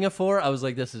ollieing a 4. I was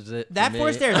like, this is it. for That me.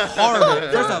 four stair is horrible.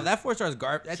 First off, that four star is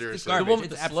garbage. That's Seriously. The garbage. one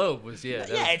with It's the slope was that Yeah, was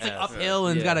it's like ass. uphill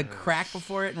and it's Yeah. got a crack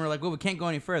before it, and we're like, well, we can't go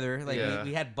any further. Like Yeah.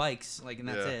 we had bikes, like, and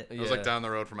that's it. It was Yeah. like down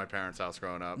the road from my parents' house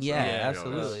growing up. so, Yeah, you know,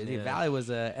 absolutely. Dude, Yeah. Valley was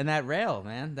and that rail,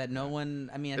 man, that no one.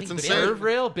 I mean, I It's think insane. Billy, Curve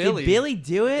rail, Billy. Did Billy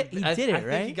do it? He I did it, think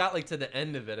right? he got like to the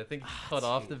end of it. I think he cut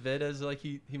off the vid as like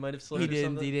he might have slowed He or didn't.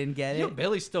 something. He didn't get Yo, it.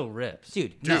 Billy still rips.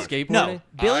 Dude, Dude, skateboarding. no,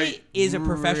 Billy I is a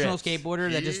professional rips.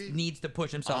 skateboarder that just He- needs to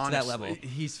push himself to that honestly, level.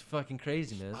 He's fucking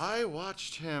crazy, man. I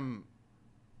watched him.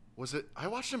 I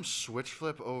watched him switch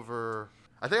flip over.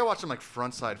 I think I watched him like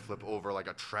frontside flip over like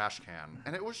a trash can,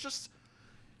 and it was just.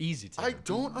 Easy to. I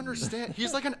don't understand.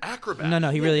 He's like an acrobat.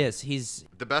 No, he really is. He's.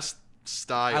 The best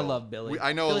style. I love Billy.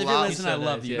 I know Billy, a if you're lot. listening, I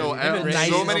love you. No, Him and and Randy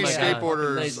so is many my God.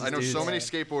 skateboarders. Nicest I know so dudes. many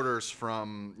skateboarders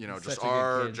from just Such a good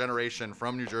our kid. generation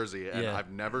from New Jersey, and Yeah. I've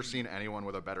never seen anyone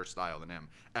with a better style than him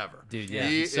ever. Dude, yeah,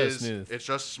 he he's so is. smooth. It's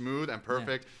just smooth and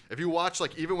perfect. If you watch,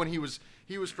 like even when he was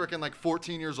freaking like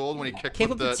 14 years old when he kickflipped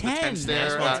Kickflipped the the 10 10, stair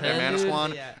Manasquan at 10, dude.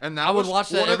 Manasquan, Yeah. and that I would was watch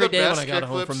that one of every the day when best I got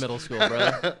home kickflips- from middle school, bro.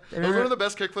 Those were one of the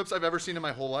best kickflips I've ever seen in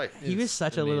my whole life. He was It's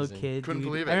such a little amazing. kid. Couldn't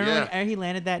dude. believe it, I remember yeah. when he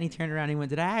landed that and he turned around and he went,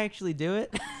 "Did I actually do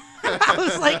it?" I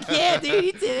was like, "Yeah, dude,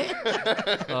 he did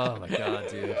it." Oh my god,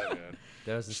 dude. Man.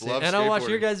 That was Just insane. love And I watch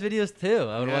your skateboarding. guys' videos too.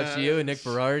 I would watch you and Nick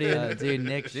Berardi. And, Dude,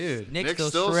 Nick, dude. Nick Nick's still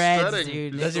still shreds, shredding.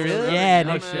 dude. Does Nick he still- really? Yeah,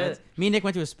 Oh, Nick man. shreds. Me and Nick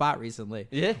went to a spot recently.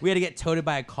 Yeah? We had to get towed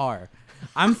by a car.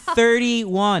 I'm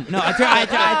 31. No,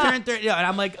 I turned 30. No, and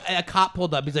I'm like, a cop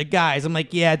pulled up. He's like, guys. I'm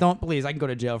like, yeah, don't please. I can go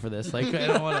to jail for this. Like, I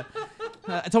don't want to.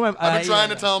 I told him. I've been trying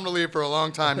to tell him to leave for a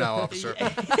long time now, officer.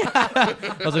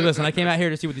 I was like, listen, I came out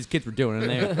here to see what these kids were doing,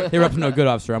 and they were up to no good,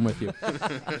 officer. I'm with you.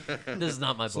 This is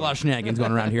not my There's a lot boy. of shenanigans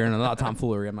going around here, and a lot of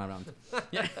tomfoolery. I'm not around.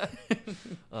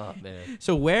 Oh man.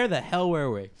 So where the hell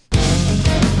were we?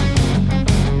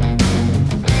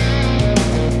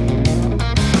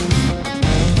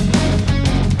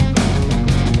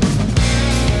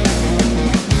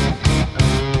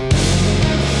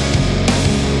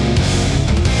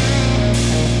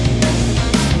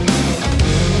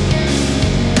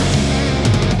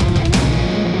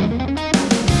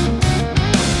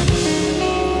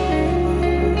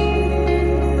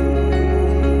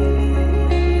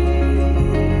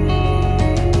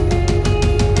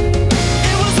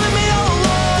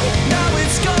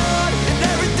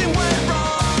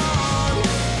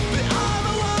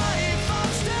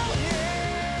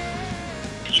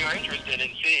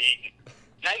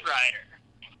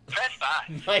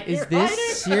 Is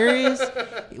this serious?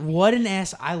 What an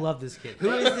ass! I love this kid.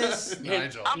 Who is this?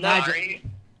 Nigel. I'm Nigel. sorry.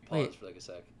 Pause Wait. for like a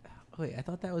sec. Wait, I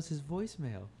thought that was his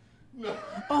voicemail.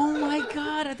 Oh my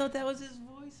god, I thought that was his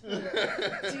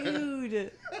voicemail.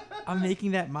 Dude, I'm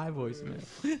making that my voicemail.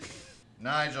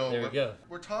 Nigel, There we go.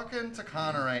 we're talking to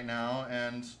Connor right now,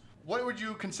 and what would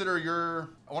you consider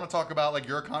I want to talk about like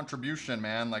your contribution,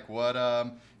 man. Like what, I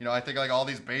think like all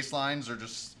these bass lines are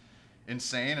just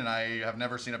insane, and I have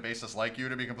never seen a bassist like you,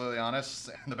 to be completely honest,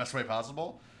 in the best way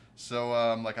possible. So,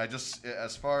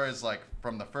 as far as like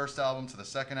from the first album to the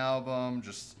second album,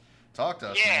 just talk to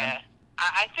us, Yeah, man.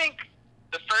 I think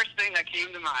the first thing that came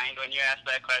to mind when you asked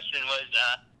that question was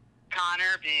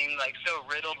Connor being like so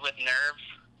riddled with nerves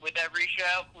with every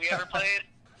show we ever played.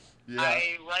 Yeah.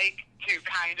 I like to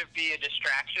kind of be a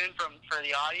distraction for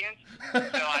the audience,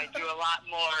 so I do a lot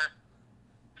more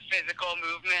physical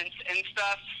movements and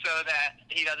stuff so that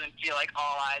he doesn't feel like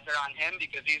all eyes are on him,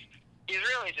 because he's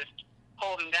really just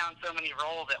holding down so many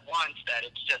roles at once that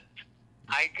it's just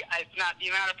it's not the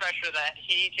amount of pressure that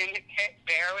he can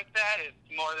bear with that is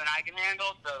more than I can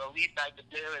handle. So the least I could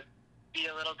do is be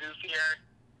a little goofier,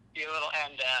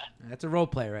 and That's a role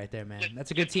play right there, man.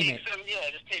 That's a good teammate.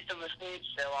 just take some of the stage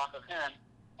show off of him,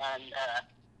 and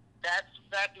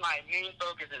that's my main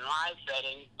focus in live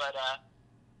settings. But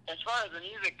as far as the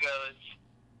music goes,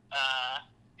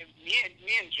 me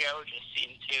and Joe just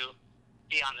seem to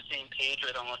be on the same page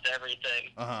with almost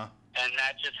everything, and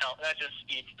that just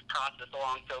speeds the process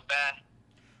along so fast.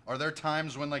 Are there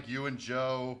times when like you and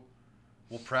Joe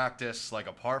will practice like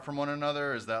apart from one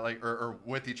another? Is that like or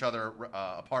with each other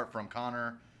apart from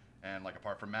Connor and like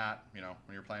apart from Matt? When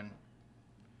you're playing.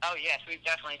 Oh yes, we've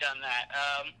definitely done that.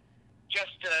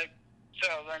 So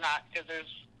they're not,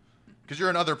 Because you're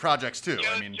in other projects too.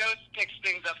 Joe picks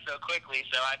things up so quickly,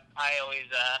 so I always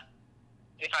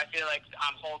if I feel like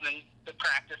I'm holding the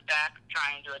practice back,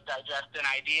 trying to digest an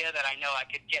idea that I know I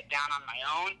could get down on my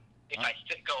own, if I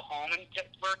go home and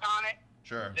just work on it,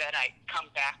 Sure. then I come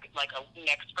back like a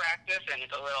next practice and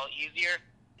it's a little easier.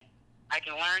 I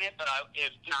can learn it, but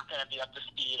it's not going to be up to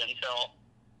speed until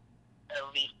at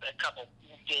least a couple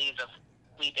days of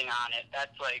sleeping on it.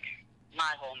 That's like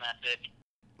my whole method.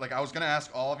 Like I was gonna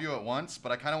ask all of you at once,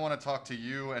 but I kind of want to talk to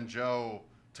you and Joe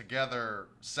together,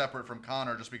 separate from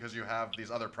Connor, just because you have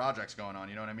these other projects going on.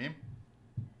 You know what I mean?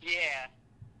 Yeah.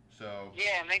 So.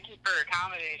 Yeah, and thank you for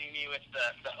accommodating me with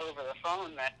the over the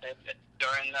phone method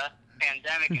during the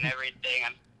pandemic and everything.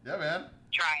 I'm Yeah, man.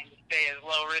 trying to stay as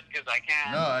low risk as I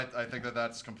can. No, I think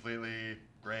that's completely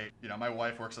great. My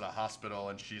wife works at a hospital,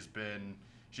 and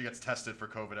she gets tested for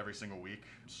COVID every single week.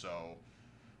 So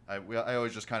I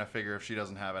always just kind of figure if she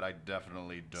doesn't have it, I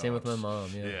definitely don't. Same with my mom.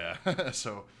 Yeah. Yeah.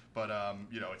 So, but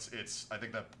it's I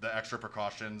think that the extra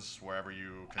precautions wherever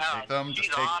you can take them, she's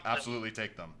awesome. Absolutely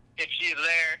take them. If she's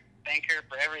there, thank her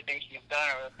for everything she's done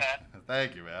over the past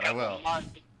Thank you, man. I couple will. of months.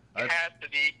 It has to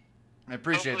be. I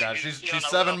appreciate Hopefully that. She's feeling a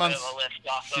 7 little months. bit of a lift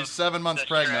off She's of 7 months the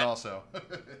pregnant, stress. also.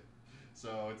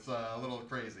 So it's a little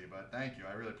crazy, but thank you.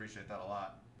 I really appreciate that a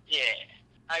lot. Yeah,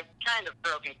 I've kind of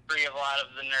broken free of a lot of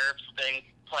the nerves thing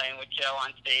playing with Joe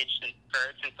on stage since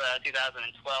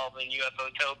 2012 in UFO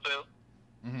Tofu.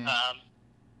 Mm-hmm.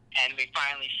 And we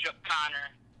finally shook Connor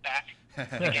back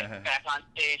to get back on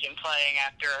stage and playing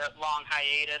after a long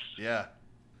hiatus. Yeah.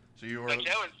 So you were. But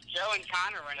Joe and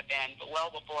Connor were in a band, but well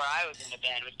before I was in a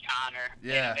band with Connor in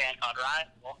Yeah. a band called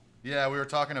Rival. Yeah, we were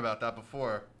talking about that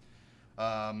before.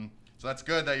 So that's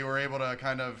good that you were able to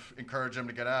kind of encourage him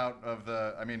to get out of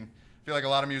the. I feel like a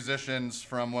lot of musicians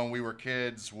from when we were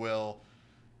kids will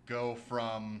go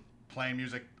from playing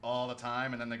music all the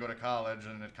time and then they go to college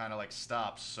and it kind of like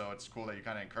stops. So it's cool that you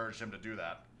kind of encouraged him to do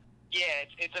that. Yeah,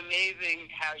 it's amazing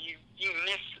how you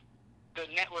miss the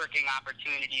networking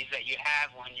opportunities that you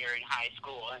have when you're in high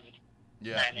school and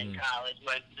in college.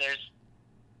 But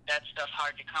that stuff's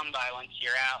hard to come by once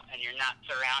you're out and you're not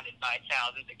surrounded by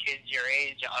thousands of kids your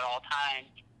age at all times.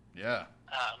 Yeah.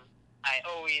 I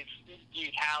always view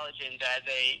Halligens as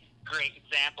a great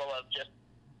example of just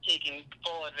taking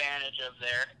full advantage of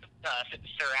their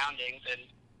surroundings and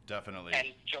Definitely. and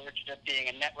George just being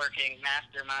a networking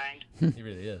mastermind. He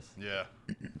really is. Yeah.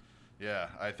 Yeah,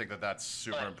 I think that's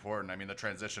super important. The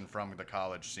transition from the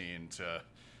college scene to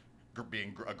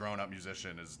being a grown-up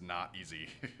musician is not easy.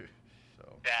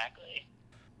 So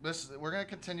Exactly. we're going to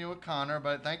continue with Connor,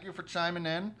 but thank you for chiming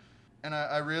in. And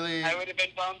I really... I would have been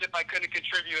bummed if I couldn't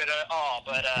contribute at all,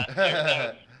 but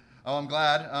Oh, I'm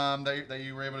glad that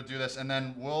you were able to do this. And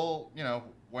then we'll,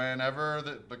 whenever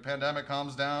the pandemic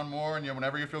calms down more and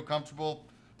whenever you feel comfortable,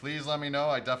 please let me know.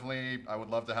 I would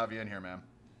love to have you in here, man.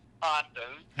 awesome.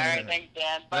 All right, thanks,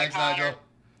 Dan. Bye, Thanks, Connor. Nigel.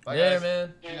 Bye, Yeah, guys.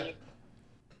 man. Yeah.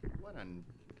 What an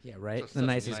Yeah, right. Just The such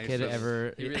nicest kid nicest-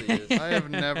 ever. He really is. I have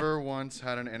never once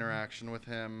had an interaction with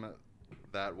him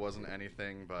that wasn't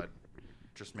anything but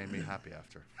just made me happy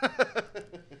after.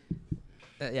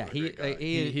 Yeah, What a great guy.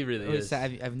 He really it was is.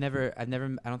 sad. I've never, I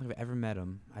don't think I've ever met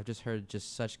him. I've just heard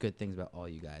just such good things about all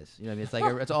you guys. You know what I mean? It's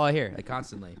like it's all I hear, like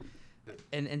constantly.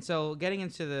 And so getting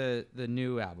into the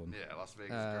new album. Yeah, Las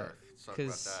Vegas Girth. Let's talk about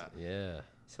 'cause- that. Yeah.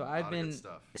 So A lot I've of good been.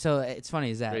 stuff. So it's funny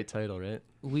is that Great title, right?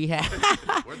 we have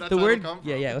Where'd that the title word. come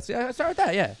Yeah, from? yeah. Let's start with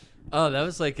that. Yeah. Oh, that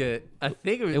was like a. I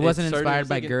think It wasn't started inspired as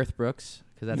by like Girth Brooks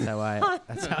because that's how I.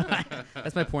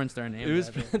 That's my porn star name. It was.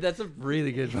 but- That's a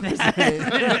really good.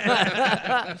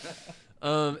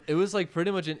 It was like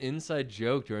pretty much an inside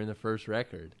joke during the first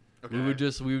record. Okay.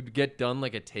 We would get done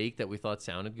like a take that we thought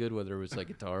sounded good, whether it was like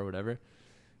guitar or whatever,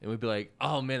 and we'd be like,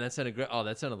 "Oh man, that sounded great! Oh,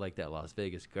 that sounded like that Las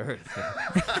Vegas Girth."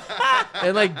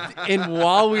 and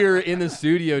while we were in the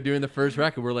studio doing the first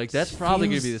record, we're like, "That's probably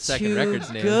gonna be the second Too record's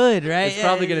name." Good, right? It's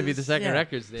probably gonna be the second yeah.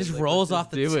 record's name. Just Like, rolls let's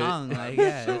off the do it. tongue. Like,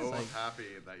 yeah. So it's like, happy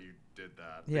that you did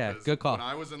that. Yeah, because good call. When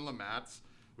I was in Lamat's,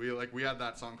 we had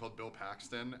that song called Bill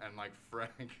Paxton, and like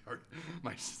Frank,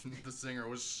 the singer,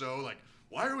 was so like,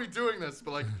 why are we doing this?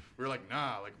 But like we were like,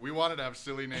 nah, like we wanted to have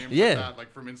silly names Yeah. like that,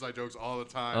 like from inside jokes all the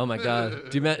time. Oh my god,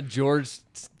 dude, George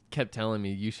kept telling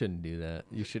me you shouldn't do that.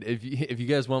 You should if you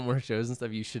guys want more shows and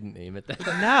stuff, you shouldn't name it that.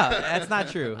 no, that's not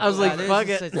true. I was like, there's fuck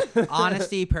just it. such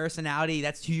honesty, personality.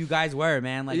 That's who you guys were,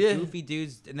 man. Like Yeah. goofy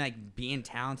dudes and like being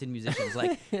talented musicians.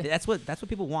 Like that's what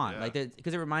people want. Yeah. Like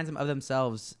because it reminds them of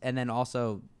themselves, and then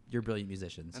also you're brilliant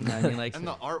musicians. You know what I mean? Like And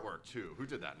the artwork too. Who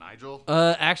did that? Nigel.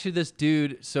 Actually, this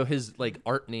dude, so his like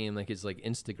art name, like his like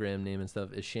Instagram name and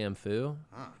stuff, is Shamfu.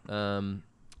 Huh.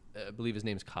 I believe his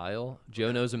name's Kyle.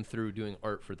 Joe knows him through doing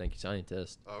art for Thank You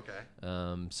Scientist.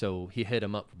 Okay. So he hit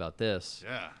him up about this.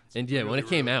 Yeah. It's And yeah, when really, it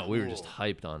came really out, we were cool. just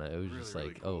hyped on it. It was Really, just really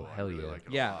like, cool. oh I hell really yeah. like it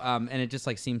a yeah, lot. and it just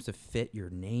like seems to fit your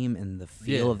name and the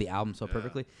feel Yeah. of the album so Yeah.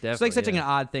 perfectly. It's Definitely, like such yeah. an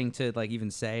odd thing to like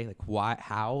even say like why,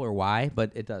 how, or why,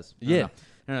 but it does. I don't Yeah. know.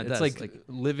 No, it It's does. like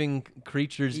living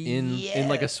creatures in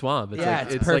like Yeah. a swamp. It's Yeah, like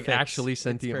it's it's like perfect. actually It's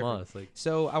sentient perfect. moss. Like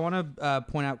So I want to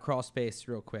point out Crawl Space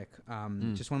real quick.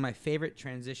 Just one of my favorite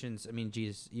transitions. I mean,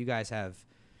 geez, you guys have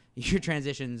your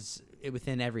transitions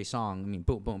within every song. I mean,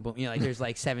 boom, boom, boom. You know, like there's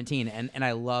like 17, and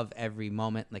I love every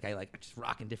moment. Like I like just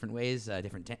rock in different ways,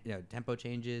 different tempo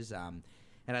changes, and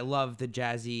I love the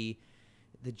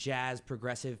jazz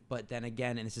progressive. But then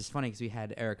again, and this is funny because we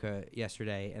had Erica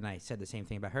yesterday, and I said the same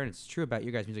thing about her, and it's true about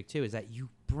your guys' music too. Is that you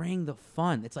bring the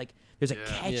fun? It's like there's a Yeah.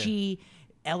 catchy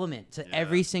element to Yeah.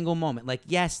 every single moment. Like,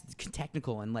 yes,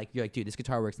 technical, and like you're like, dude, this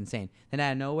guitar works insane. Then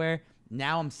out of nowhere,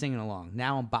 now I'm singing along.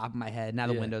 Now I'm bobbing my head. Now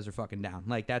the Yeah. windows are fucking down.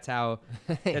 Like that's how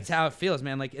it feels,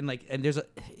 man. Like and there's a,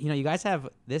 you guys have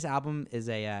this album is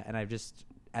a and I've just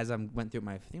as I went through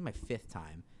my fifth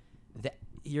time, that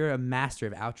you're a master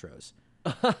of outros.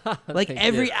 Like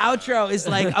every outro is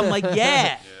like I'm like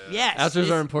yes. outros it's-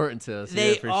 are important to us.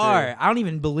 They yeah, for are. Sure. I don't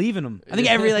even believe in them. I think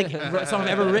every song I've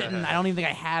ever written, I don't even think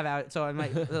I have out. So I'm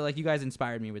like you guys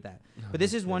inspired me with that. But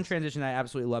this is one transition I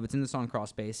absolutely love. It's in the song Crawl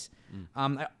Space.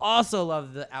 I also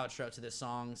love the outro to this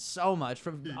song so much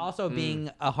from also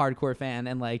being a hardcore fan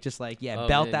and like just like Oh,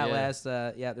 belt man, that yeah. last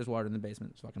there's water in the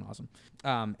basement. It's fucking awesome.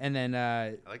 And then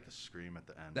I like the scream at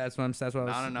the end. that's what I was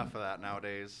Not enough of that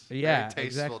nowadays. Yeah, Very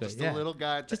tasteful. exactly, Just yeah. a little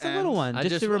guy at the just a end. little one, I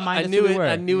just to remind I us knew who we it. were.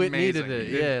 I knew it Amazing. needed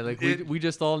it. It- Yeah, like it- we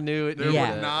just all knew it. There needed Yeah.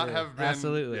 would it. not Yeah. have been.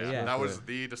 Absolutely, yeah. That was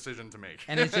the decision to make.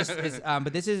 And it's just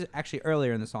but this is actually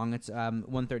earlier in the song. It's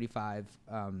 135.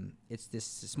 It's this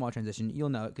small transition. You'll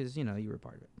know it because you were a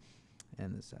part of it.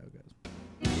 And this is how it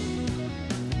goes.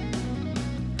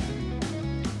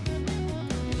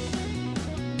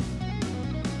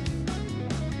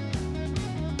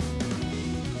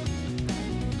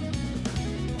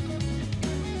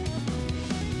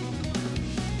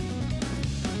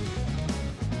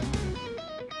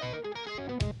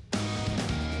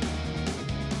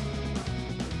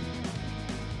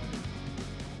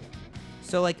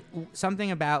 So like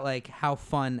something about like how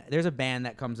fun. There's a band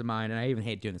that comes to mind, and I even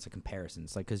hate doing this, like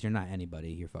comparisons, like because you're not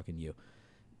anybody, you're fucking you.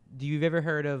 Do you've ever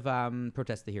heard of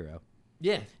Protest the Hero?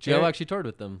 Yeah, Joe There- actually toured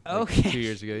with them. Like, Okay. 2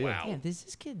 years ago. Yeah. Wow. Damn, does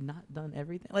this kid not done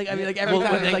everything? Like I mean, like every Well,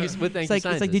 time. with it's Thank like, You- with Thank it's You like, it's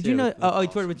like, Scientist, did you yeah, know? with- Oh, he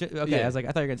toured with. Okay, Yeah. I was like, I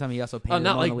thought you were gonna tell me he also painted Oh,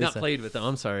 not the like Mona not Lisa. played with them.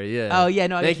 I'm sorry. Yeah. Oh yeah,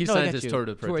 no. I Thank got You no, I got Scientist you. toured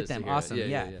with Toured with Protest them. the Hero. Awesome.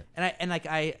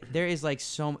 Yeah. And there is like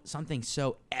something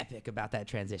so epic about that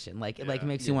transition. Like it like Yeah.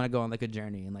 makes you want to go on like a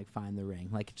journey and like find the ring.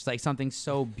 Like just like something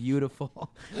so beautiful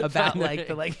about like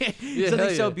the like Yeah, something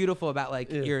hell so yeah. beautiful about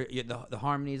like Yeah. the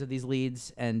harmonies of these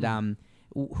leads and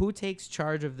Who takes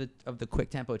charge of the quick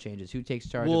tempo changes? Who takes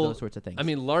charge of those sorts of things? I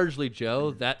mean, largely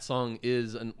Joe. That song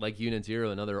is like Unit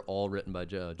Zero, another all written by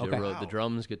Joe. Joe Okay. wrote the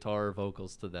drums, guitar,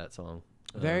 vocals to that song.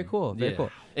 Very cool. Very yeah.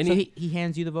 cool. And so he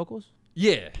hands you the vocals?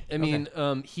 Yeah, I mean,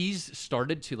 he's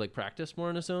started to like practice more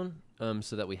on his own,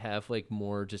 so that we have like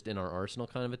more just in our arsenal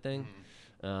kind of a thing.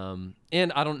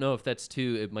 And I don't know if that's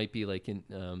too. It might be like in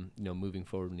moving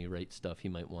forward when he writes stuff, he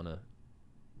might want to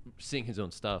sing his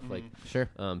own stuff. Like Sure.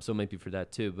 so it might be for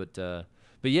that too.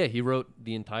 But yeah, he wrote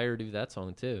the entirety of that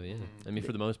song too. Yeah, I mean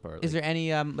for the most part. Is there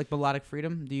any like melodic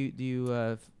freedom? Do you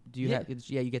have you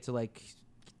get to like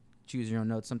choose your own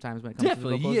notes sometimes when it comes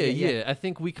Definitely, to the vocals? yeah. I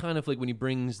think we kind of like when he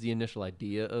brings the initial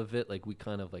idea of it, like we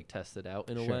kind of like test it out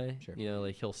in a way. Sure. You know,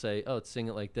 like he'll say, "Oh, sing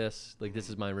it like this. Like this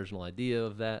is my original idea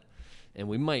of that," and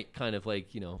we might kind of like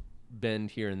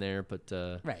bend here and there, but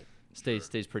Right.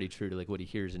 stays pretty true to like what he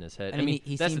hears in his head. I I mean, mean,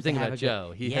 he that's the seems thing to have about a good-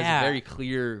 Joe. He has Yeah. a very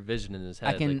clear vision in his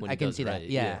head. I can like, when he I can does see that. write.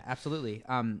 Yeah, absolutely.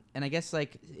 And I guess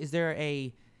like is there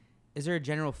a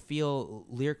general feel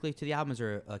lyrically to the album? Is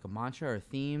there like a mantra or a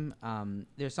theme?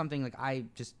 There's something like I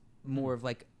just more of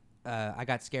like I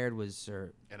got scared was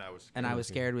or And I was. and I was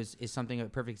scared is something a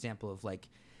perfect example of like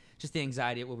just the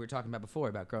anxiety of what we were talking about before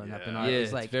about growing up in Yeah. art. Yeah, Is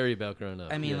it's like very about growing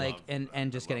up. I mean yeah. like and I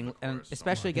just love getting the and chorus so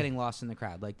especially much. getting lost in the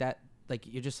crowd like that. Like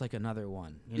you're just like another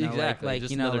one, you know, Exactly, like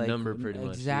just you know, another like, number pretty much,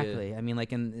 yeah. Exactly. I mean,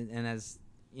 like, and as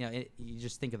you know, you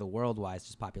just think of the world-wise,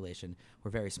 just population,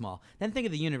 we're very small. Then think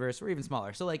of the universe, we're even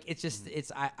smaller. So like, it's just,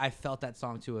 I felt that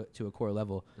song to a core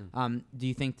level. Do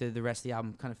you think the rest of the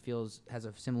album kind of has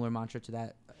a similar mantra to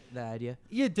that idea?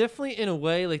 Yeah, definitely in a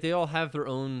way. Like they all have their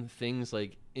own things,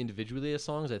 like individually as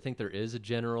songs. I think there is a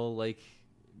general like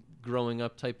growing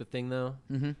up type of thing, though.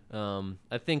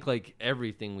 I think like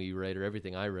everything we write or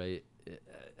everything I write it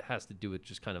has to do with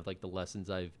just kind of like the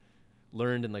lessons I've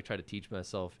learned and like try to teach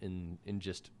myself in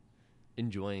just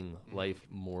enjoying life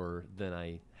more than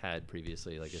I had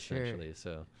previously, like Sure. essentially.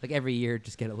 So Like every year,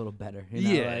 just get a little better. You know?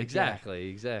 yeah, Like,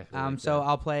 exactly. Like So that.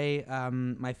 I'll play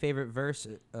my favorite verse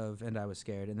of "And I Was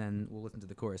Scared," and then we'll listen to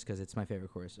the chorus because it's my favorite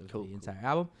chorus of the entire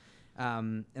album.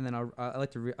 And then I'm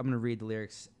gonna read the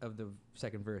lyrics of the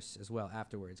second verse as well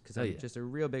afterwards because I'm just a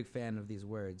real big fan of these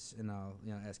words, and I'll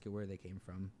ask you where they came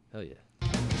from. Hell yeah.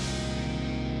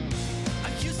 I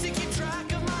used to keep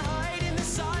track of my height and the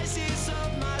sizes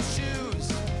of my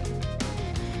shoes.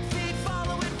 Feet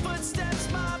following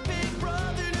footsteps, my big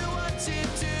brother knew what to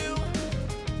do.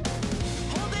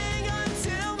 Holding on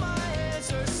till my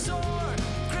hands are sore.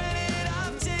 Granted,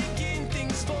 I'm taking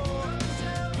things for.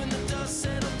 When the dust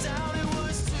settled down, it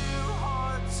was too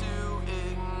hard to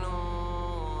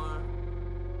ignore.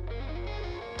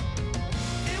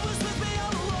 It was with me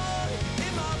all along,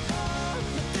 in my palm,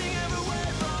 nothing ever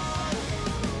went wrong.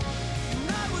 And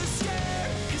I was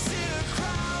scared, 'cause in a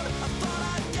crowd, I thought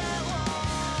I'd get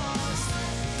lost.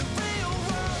 The real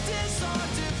world is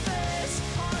hard to face,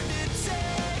 hard to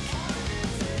take.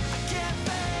 I can't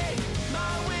fake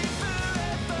my way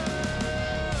forever.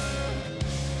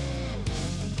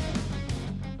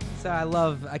 So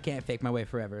I can't fake my way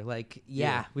forever. Like,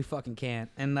 yeah, we fucking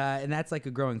can't. And that's like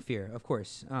a growing fear, of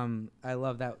course. I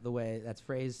love the way that's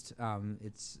phrased.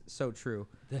 It's so true.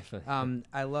 Definitely.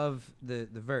 I love the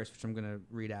verse, which I'm going to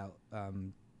read out.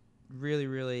 Really,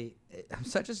 really, I'm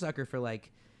such a sucker for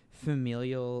like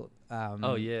familial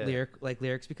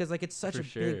lyrics because like it's such For a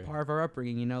sure. big part of our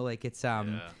upbringing, you know, like it's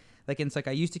like it's like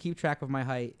I used to keep track of my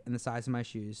height and the size of my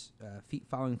shoes, feet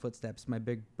following footsteps. My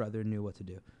big brother knew what to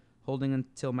do. Holding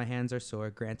until my hands are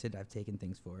sore. Granted, I've taken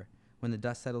things for. When the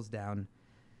dust settles down,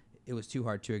 it was too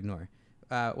hard to ignore.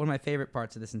 One of my favorite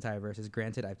parts of this entire verse is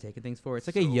 "Granted, I've taken things for." It's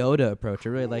like a Yoda approach. I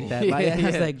really like that. Yeah,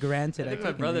 It's yeah. like "Granted, I I've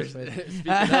think my taken brother things for."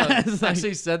 speaking of, It's like-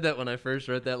 actually said that when I first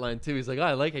wrote that line too. He's like, "Oh,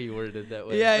 I like how you worded it that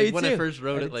way." Yeah, like, me when too. I first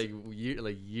wrote I it, did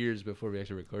like years before we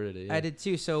actually recorded it. Yeah. I did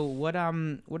too. So what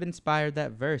inspired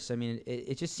that verse? I mean,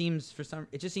 it just seems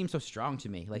so strong to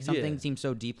me. Like something Yeah. seems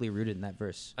so deeply rooted in that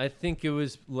verse. I think it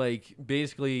was like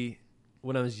basically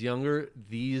when I was younger,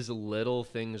 these little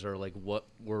things are like what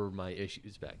were my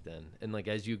issues back then. And like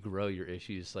as you grow, your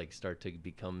issues like start to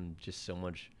become just so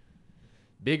much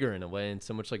bigger in a way and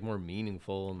so much like more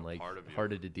meaningful and like part of you.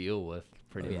 harder to deal with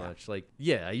pretty Yeah. much. Like,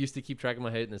 yeah, I used to keep track of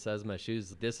my height and the size of my shoes.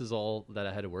 This is all that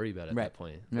I had to worry about at Right. that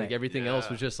point. Right. Like everything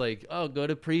else was just like, oh, go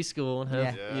to preschool and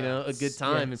have, Yeah. you know, a good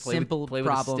time and play, simple play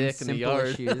problems, with a stick in the simple yard.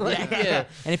 issues. Like, yeah.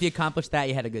 And if you accomplished that,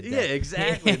 you had a good Yeah, day.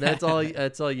 exactly. That's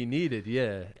all you needed.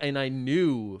 Yeah. And I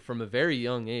knew from a very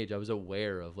young age, I was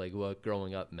aware of like what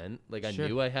growing up meant. Like I Sure.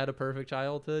 knew I had a perfect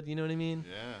childhood. You know what I mean?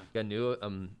 Yeah. I knew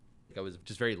I was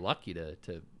just very lucky to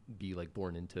be like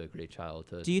born into a great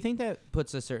childhood. Do you think that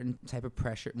puts a certain type of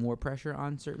pressure, more pressure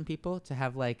on certain people to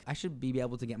have like, I should be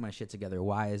able to get my shit together.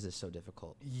 Why is this so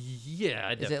difficult? Yeah,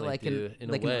 I Is it definitely like do in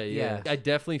a like way. yeah. I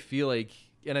definitely feel like,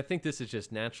 and I think this is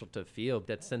just natural to feel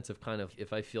that sense of kind of,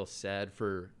 if I feel sad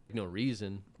for no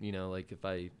reason, you know, like if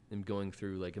I am going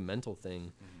through like a mental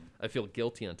thing, I feel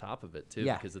guilty on top of it too,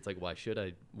 Yeah. because it's like, why should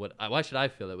I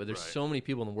feel that way? There's Right. so many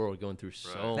people in the world going through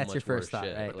so That's much your first worse thought,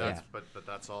 shit. right? But Like, that's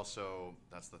that's also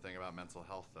the thing about mental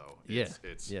health though. yeah,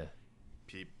 It's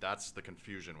that's the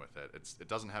confusion with it. It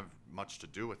doesn't have much to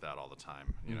do with that all the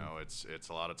time. You know, it's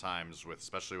a lot of times with,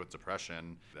 especially with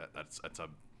depression, that's a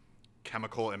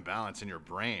chemical imbalance in your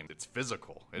brain. It's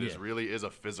physical. It really is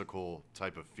a physical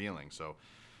type of feeling. So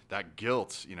that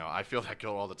guilt, you know, I feel that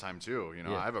guilt all the time too. You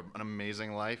know, I have an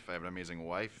amazing life. I have an amazing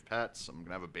wife, pets. I'm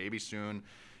gonna have a baby soon.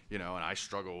 You know, and I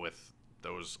struggle with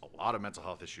a lot of mental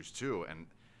health issues too. And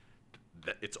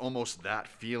it's almost that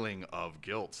feeling of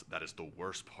guilt that is the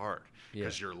worst part,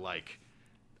 because you're like,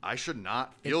 I should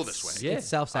not feel this way. It's I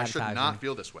self-sabotaging. should not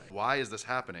feel this way. Why is this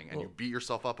happening? And you beat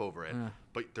yourself up over it,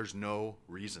 but there's no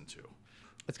reason to.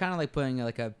 It's kind of like putting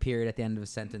like a period at the end of a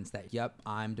sentence that, yep,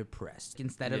 I'm depressed.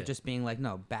 Instead of just being like,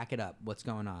 no, back it up. What's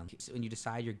going on? So when you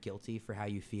decide you're guilty for how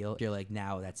you feel, you're like,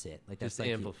 now that's it. Like that's just like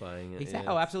amplifying it. Exactly.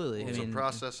 Yeah. Oh, absolutely. It's I mean, a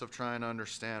process of trying to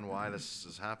understand why this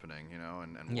is happening, you know,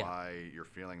 and why you're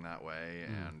feeling that way,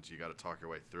 and you got to talk your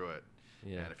way through it.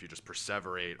 Yeah. And if you just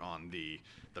perseverate on the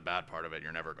bad part of it,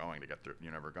 you're never going to get through.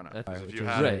 You're never gonna. That's 'Cause right, if which you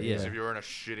is had, right, yeah. if you were in a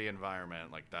shitty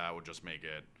environment, like that would just make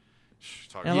it.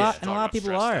 And a lot of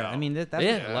people are. I mean, that's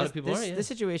Yeah, a lot of people this, are, yeah. This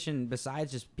situation,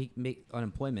 besides just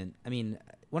unemployment, I mean,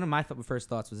 one of my first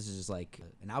thoughts was, this is just like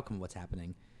an outcome of what's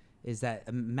happening, is that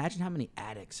imagine how many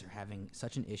addicts are having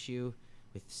such an issue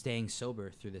with staying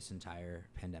sober through this entire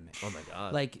pandemic. Oh my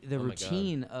God. Like the Oh my God.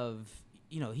 routine of,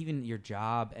 you know, even your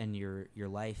job and your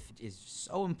life is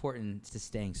so important to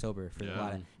staying sober for a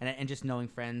lot of, and just knowing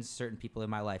friends, certain people in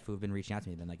my life who have been reaching out to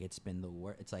me, been like, it's been the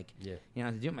worst. It's like, you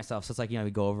know, to do it myself. So it's like, you know,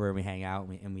 we go over and we hang out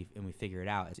and we figure it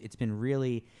out. It's been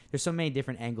really, there's so many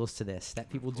different angles to this that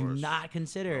people do not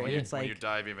consider. When And it's when like, you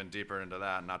dive even deeper into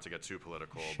that, not to get too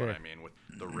political, Sure. but I mean, with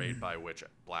the rate by which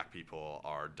black people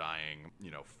are dying,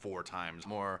 you know, 4 times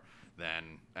more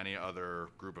than any other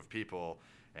group of people,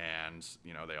 and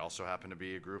you know, they also happen to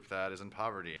be a group that is in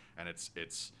poverty, and it's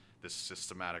this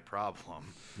systematic problem.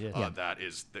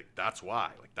 That's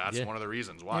why, like, that's one of the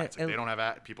reasons why. Yeah, It's like they don't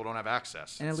have people don't have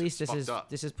access, and at least it's fucked up.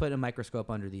 this is put a microscope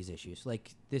under these issues. Like,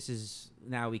 this is,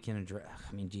 now we can address.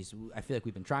 I mean, geez, I feel like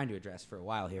we've been trying to address for a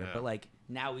while here, but like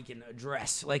now we can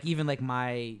address. Like, even like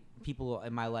my people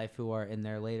in my life who are in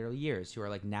their later years, who are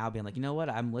like now being like, you know what,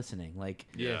 I'm listening. Like,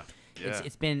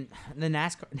 it's been the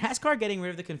NASCAR getting rid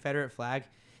of the Confederate flag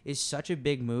is such a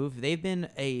big move. They've been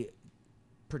a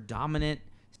predominant,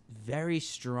 very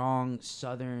strong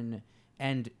Southern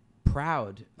and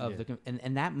proud of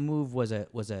and that move was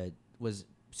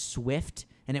swift,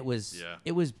 and it was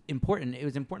important. It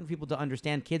was important for people to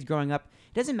understand. Kids growing up,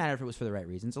 it doesn't matter if it was for the right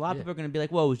reasons. A lot of people are going to be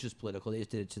like, well, it was just political. They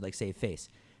just did it to like save face.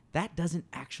 That doesn't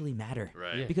actually matter,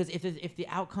 Right. Yeah. Because if the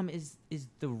outcome is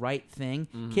the right thing,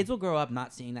 kids will grow up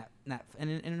not seeing that.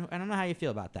 And I don't know how you feel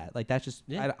about that. Like, that's just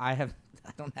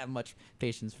I don't have much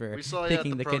patience for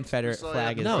thinking the Confederate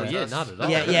flag is not at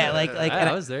all.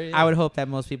 I was there. I would hope that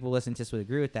most people listening to this would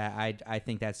agree with that. I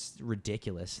think that's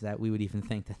ridiculous that we would even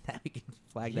think that we can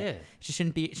flag that. It just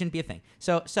shouldn't be a thing.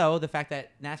 So the fact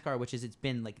that NASCAR, which is, it's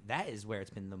been like, that is where it's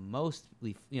been the most,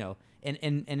 you know, and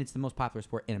it's the most popular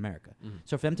sport in America.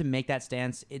 So for them to make that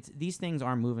stance, these things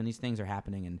are moving, these things are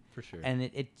happening, and for sure. And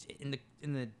it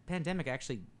in the pandemic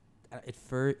actually,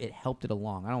 it helped it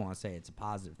along. I don't want to say it's a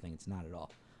positive thing. It's not at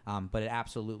all. But it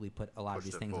absolutely put a lot of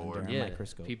these things under a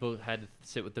microscope. People had to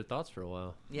sit with their thoughts for a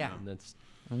while. Yeah. And that's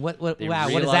And what does that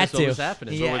realized what do? was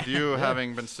happening. So with you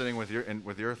having been sitting with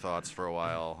your thoughts for a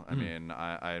while, I mean,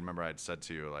 I remember I'd said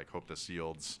to you, like, hope this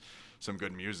yields some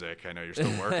good music. I know you're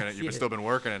still working it. You've still been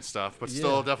working and stuff, but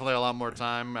still definitely a lot more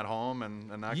time at home and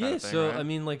that kind of thing. So right? I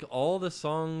mean, like, all the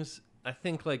songs, I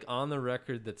think, like, on the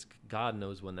record, that's, God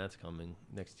knows when that's coming,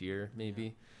 next year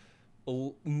maybe.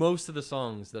 Most of the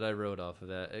songs that I wrote off of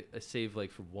that, I saved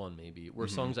like for one maybe, were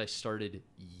songs I started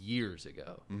years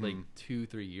ago, like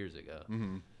 2-3 years ago.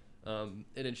 And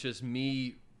it's just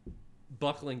me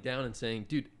buckling down and saying,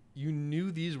 dude, you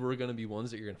knew these were going to be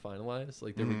ones that you're going to finalize.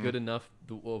 Like, they were good enough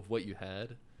of what you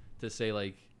had to say,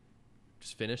 like,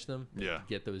 just finish them,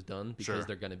 get those done, because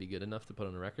they're going to be good enough to put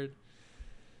on a record.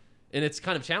 And it's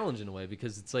kind of challenging in a way,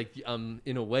 because it's like I'm,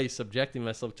 in a way, subjecting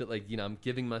myself to, like, you know, I'm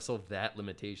giving myself that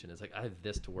limitation. It's like, I have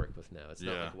this to work with now. It's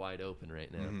not like wide open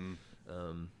right now.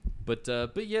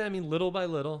 But yeah, I mean, little by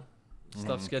little,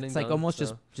 stuff's getting It's done. like almost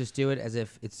so. just do it as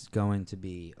if it's going to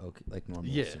be okay, like normal.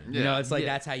 Yeah. soon. Yeah. You know, it's like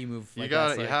Yeah. that's how you move. You Like, got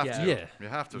that's You like, have yeah. to. Yeah. You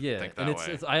have to Yeah, think that and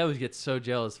way. I always get so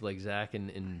jealous of like Zach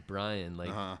and Brian.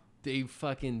 Like they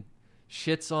fucking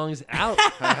shit songs out.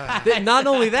 Not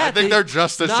only that, I think they're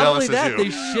just as not jealous only that, as they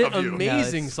you. shit of you.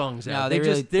 amazing No, songs no, out. they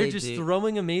really- They're they just do.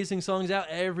 throwing amazing songs out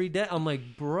every day. I'm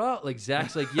like, bro, like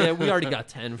Zach's like, yeah, we already got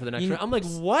 10 for the next You- round. I'm like,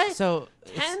 what? So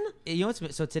 10? You know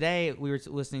what's so today we were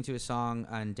listening to a song,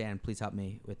 and Dan, please help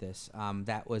me with this.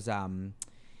 That was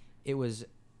it was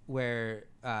where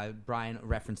Brian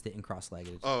referenced it in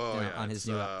Cross-Legged. Oh, yeah. on his it's,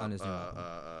 new album.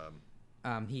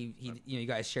 He you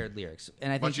guys shared lyrics,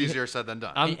 and I think much easier said than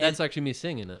done. That's actually me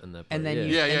singing it in that part. and then yeah.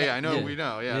 you- yeah, and yeah, then- yeah. I know. yeah. We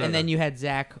know. Yeah. And then you had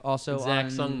Zach also Zach on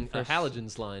sung a first-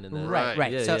 Halogens line in that.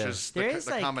 Right. Yeah, So yeah. Just there the, is,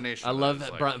 the like- combination. I of love those,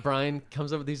 that like, Brian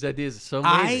comes up with these ideas. It's so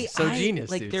amazing. So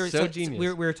genius, like dude. there was So like, genius.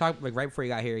 we were talking like right before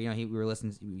you got here. You know, we were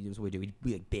listening. This is what we do.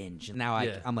 We like binge. And now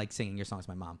Yeah. I'm like singing your songs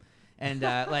to my mom, and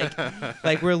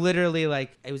like we're literally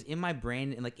like it was in my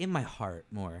brain and like in my heart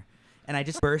more. And I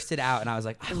just bursted out, and I was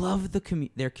like, "I love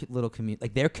their little community.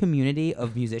 Like their community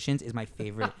of musicians is my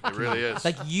favorite. It really is.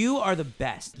 Like you are the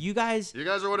best. You guys, You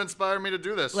guys are what inspired me to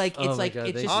do this. like Oh it's my like God,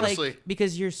 it's thank just you. Honestly. like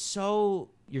because your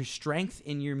strength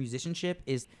in your musicianship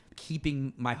is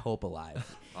keeping my hope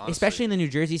alive. Honestly. Especially in the New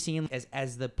Jersey scene,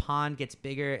 as the pond gets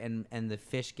bigger and the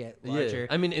fish get larger. Yeah.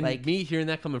 I mean, and like me hearing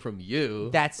that coming from you.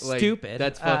 that's like, stupid.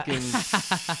 That's fucking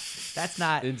that's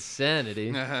not.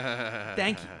 insanity.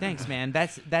 Thanks, man.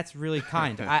 That's really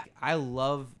kind. I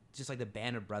love just like the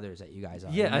band of brothers that you guys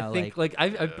are. Yeah, you know, I think like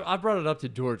I brought it up to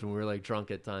George when we were like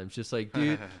drunk at times. Just like,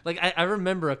 dude, like I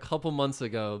remember a couple months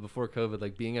ago before COVID,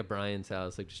 like being at Brian's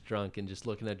house, like just drunk and just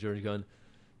looking at George going,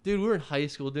 dude, we were in high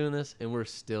school doing this and we're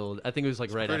still, I think it was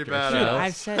like right pretty after badass. the show.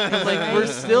 I've said And, like we're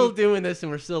still doing this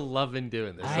and we're still loving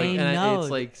doing this. Like, I and know. it's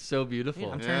like so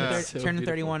beautiful. I'm Yeah. turning, So turning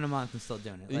beautiful. 31 a month and still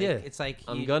doing it. Like, Yeah. it's like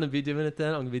I'm you- gonna be doing it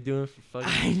then. I'm gonna be doing it for I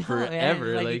fucking know, forever.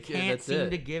 man. Like, Like you can't that's seem it.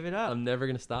 to give it up. I'm never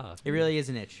gonna stop. It really is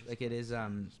an itch. Like it is.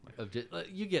 Like,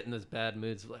 you get in those bad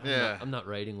moods. Like, Yeah. I'm not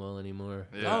writing well anymore.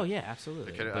 Yeah. Oh yeah,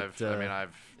 absolutely.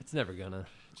 I've It's never gonna.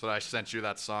 So I sent you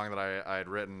that song that I had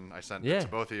written. I sent Yeah. it to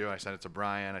both of you. I sent it to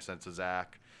Brian. I sent it to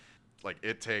Zach. Like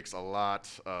it takes a lot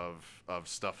of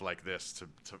stuff like this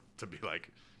to be like,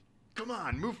 come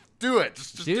on, do it.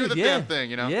 Just do Dude, the yeah. damn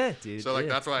thing, you know. Yeah, dude. So like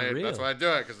yeah, that's why for real. I do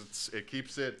it because it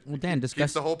keeps it. Well, Dan, keeps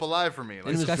discuss the hope alive for me. And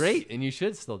Like it was Discuss- great, and you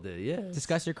should still do. Yeah.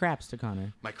 discuss your craps to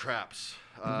Connor. my craps.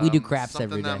 We do craps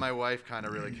something every that day. my wife kind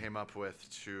of really came up with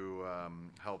to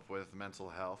help with mental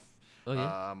health. Oh,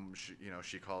 yeah?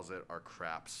 She calls it our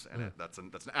craps, and that's an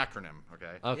acronym.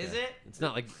 Okay. Okay. Is it? It's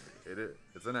not like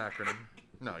It's an acronym.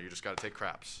 No, you just got to take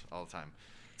craps all the time.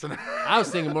 It's an I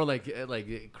was thinking more like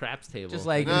craps table. Just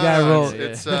like No, you gotta roll.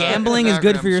 it's, Gambling it's is an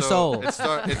good for acronym, your so soul.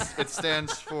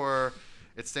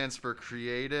 It stands for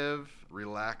creative,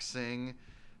 relaxing,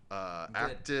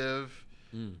 active,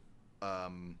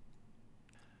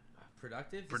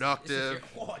 Productive. Productive.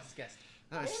 Oh, I just guessed.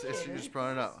 No, you just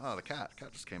brought it up. Oh, the cat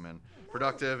just came in.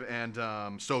 Productive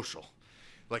and social.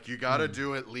 Like you got to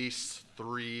do at least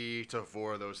 3 to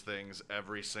 4 of those things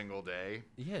every single day,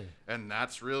 yeah. and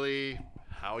that's really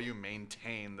how you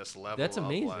maintain this level. That's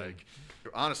amazing. Of like,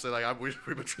 honestly, like we've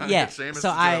been trying Yeah. to get Seamus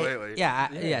So to do it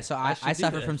lately. So I I should do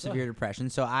suffer that. from severe depression.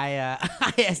 So I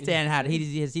asked Dan how does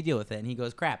he deal with it, and he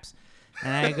goes craps.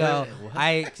 And I go,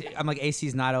 I'm like,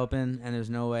 AC's not open, and there's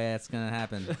no way that's gonna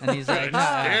happen. And he's like,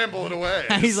 nah. Gamble it away.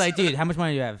 He's like, dude, how much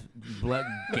money do you have?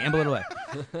 Gamble it away.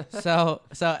 So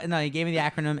no, he gave me the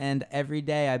acronym, and every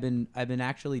day I've been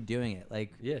actually doing it,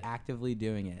 like actively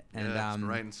doing it, and Yeah, it's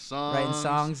writing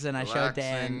songs, and I showed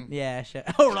Dan, relaxing.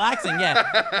 relaxing,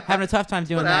 yeah, having a tough time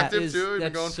doing But that. active too. You've been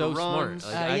That's going so for smart. runs.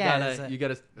 Like, you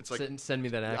gotta It's like- send me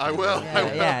that acronym. I will.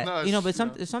 Yeah, yeah. No, you know, it's,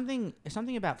 but there's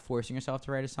something about forcing yourself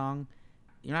to write a song.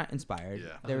 You're not inspired.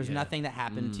 Yeah. There was yeah. nothing that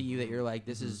happened to you that you're like,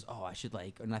 this is, I should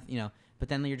like, or nothing, you know. But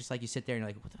then you're just like, you sit there and you're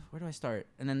like, where do I start?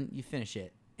 And then you finish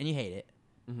it and you hate it.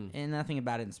 And nothing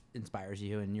about it inspires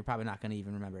you, and you're probably not going to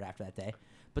even remember it after that day.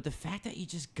 But the fact that you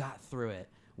just got through it,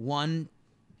 1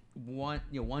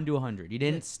 to 100. You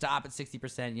didn't stop at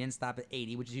 60%. You didn't stop at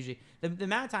 80, which is usually the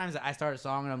amount of times that I start a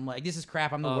song and I'm like, this is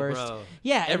crap. I'm the worst. Bro.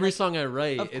 Yeah. and Every like, song I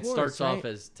write, of it course, starts off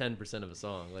right? as 10% of a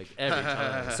song, like every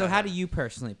time. So how do you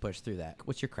personally push through that?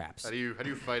 What's your craps? How do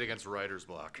you fight against writer's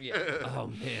block? Oh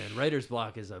man, writer's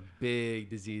block is a big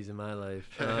disease in my life.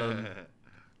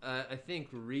 I think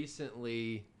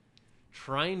recently,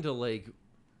 trying to like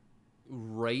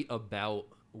write about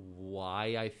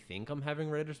why I think I'm having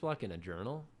writer's block in a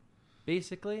journal,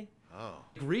 basically. Oh.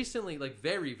 Recently, like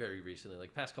very, very recently,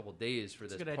 like past couple days for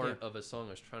That's this a good part idea. of a song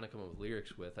I was trying to come up with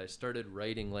lyrics with, I started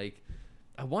writing like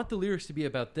I want the lyrics to be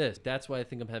about this. That's why I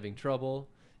think I'm having trouble.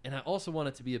 And I also want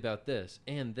it to be about this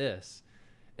and this.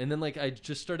 And then like I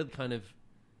just started kind of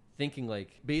thinking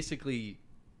like basically,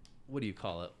 what do you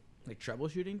call it? Like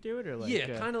troubleshooting through it, or like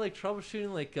Yeah, kind of like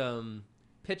troubleshooting, like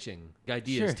pitching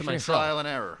ideas to myself. Trial and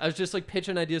error. I was just like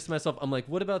pitching ideas to myself. I'm like,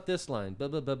 what about this line? Blah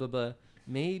blah blah blah blah.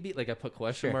 Maybe like I put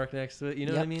question mark next to it. You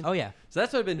know what I mean? Oh yeah. So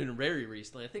that's what I've been doing very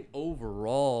recently. I think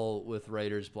overall with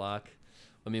writer's block,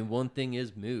 I mean, one thing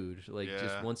is mood. Like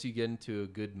just once you get into a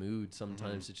good mood,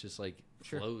 sometimes it's just like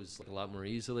flows like a lot more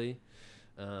easily.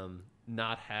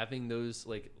 Not having those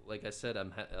like I said,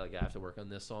 like I have to work on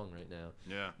this song right now.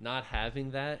 Yeah. Not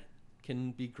having that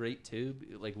can be great too.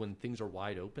 Like when things are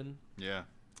wide open. Yeah.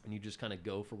 And you just kind of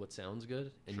go for what sounds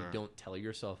good, and you don't tell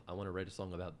yourself, I want to write a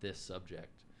song about this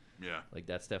subject. Yeah. Like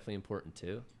that's definitely important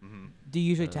too. Mm-hmm. Do you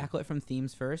usually tackle it from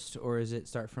themes first, or is it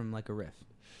start from like a riff?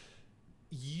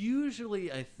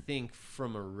 Usually, I think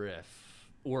from a riff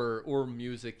or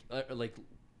music, I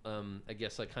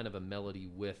guess like kind of a melody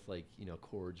with like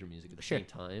chords or music at the same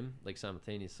time, like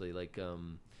simultaneously. Like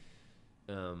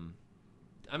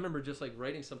I remember just like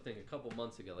writing something a couple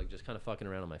months ago, like just kind of fucking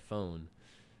around on my phone,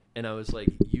 and I was like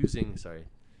using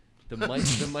the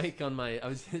mic on my. I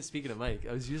was speaking of mic.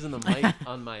 I was using the mic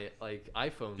on my like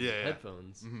iPhone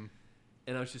headphones,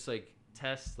 and I was just like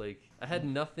test. Like I had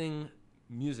nothing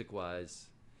music wise,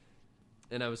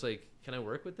 and I was like, can I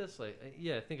work with this? Like,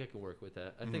 yeah, I think I can work with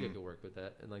that. I think I can work with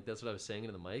that. And like that's what I was saying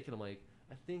into the mic, and I'm like,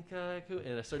 I think I could.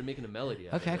 And I started making a melody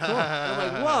out of it. Okay, cool. And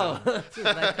I'm like, whoa. And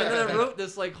then I wrote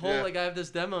this like whole like I have this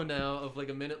demo now of like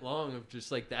a minute long of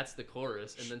just like that's the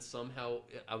chorus, and then somehow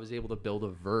I was able to build a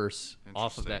verse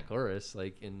off of that chorus,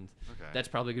 like, and that's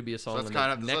probably gonna be a song on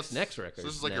the next record. So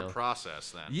this is like your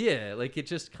process then. Yeah, like it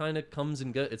just kind of comes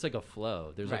and goes. It's like a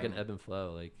flow. There's like an ebb and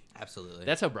flow. Like absolutely.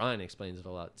 That's how Brian explains it a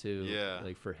lot too. Yeah.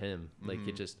 Like for him, like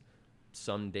it just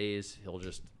some days he'll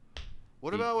just.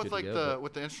 What about with like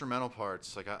the instrumental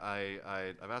parts? Like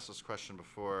I've asked this question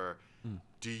before.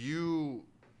 Do you?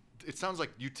 It sounds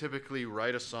like you typically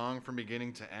write a song from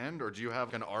beginning to end, or do you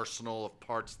have an arsenal of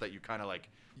parts that you kind of like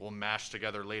will mash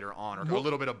together later on, or a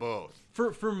little bit of both?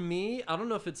 For me, I don't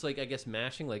know if it's like I guess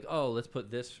mashing, like let's put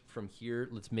this from here,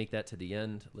 let's make that to the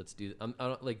end, let's do. I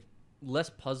don't like less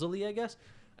puzzly, I guess.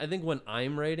 I think when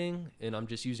I'm writing and I'm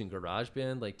just using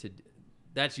GarageBand, like to.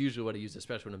 That's usually what I use,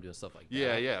 especially when I'm doing stuff like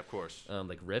that. Yeah, of course.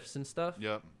 Like riffs and stuff.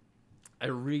 Yep. I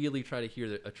really try to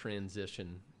hear a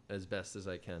transition as best as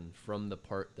I can from the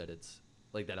part that it's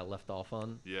like that I left off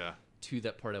on. Yeah. To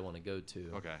that part I want to go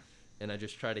to. Okay. And I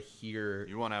just try to hear.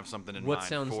 You want to have something in what mind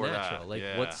sounds for natural, that. like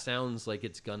what sounds like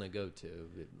it's gonna go to,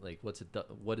 like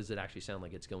what does it actually sound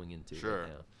like it's going into right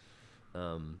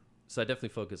now. So I definitely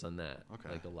focus on that,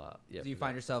 like a lot. Yeah. Do you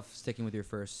find yourself sticking with your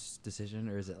first decision,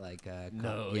 or is it like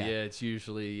no? Yeah, it's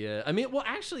usually I mean, well,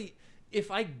 actually,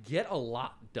 if I get a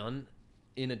lot done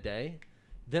in a day,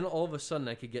 then all of a sudden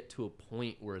I could get to a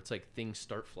point where it's like things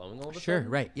start flowing all of a sudden. Sure,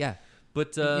 right, yeah.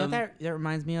 But that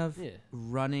reminds me of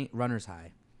runner's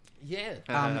high. Yeah.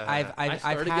 I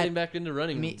started getting back into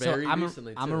running very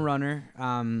recently. I'm a runner.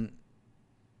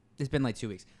 It's been like 2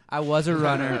 weeks. I was a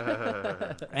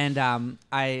runner, and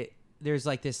there's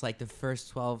like this, like the first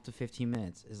 12 to 15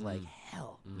 minutes is like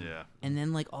hell. Yeah. And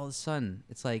then like all of a sudden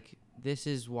it's like, this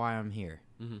is why I'm here.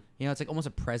 You know, it's like almost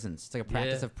a presence. It's like a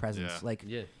practice of presence. Yeah. Like,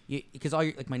 because all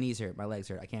your, like my knees hurt, my legs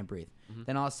hurt, I can't breathe.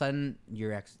 Then all of a sudden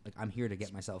like I'm here to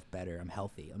get myself better. I'm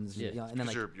healthy. I'm just, you know, and then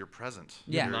like you're present.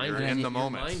 Yeah. You're in the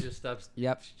moment. Your mind just stops.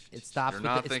 Yep. It stops. You're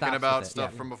not thinking about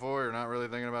stuff from before. You're not really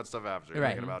thinking about stuff after. You're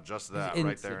thinking about just that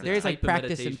right there. There's like type of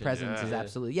practice and meditation. presence is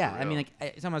absolutely I mean, real.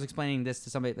 like someone was explaining this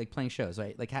to somebody like playing shows,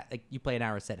 right? Like you play an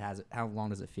hour set. How long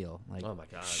does it feel? Like Oh my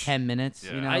gosh. 10 minutes.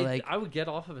 Yeah. You know, I would get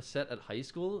off of a set at high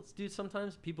school, dude.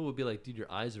 Sometimes people would be like, "Dude, your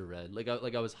eyes are red." Like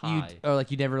I was high. or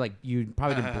like you never like you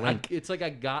probably didn't blink. It's like I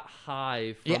got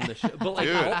high from Yeah. the show, but like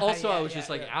Dude. also I was Yeah, just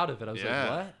like yeah. out of it. I was Yeah.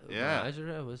 like, "What? Yeah. My eyes are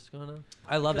red? What's going on?"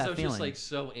 I love Because that I was feeling. just like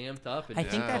so amped up. And I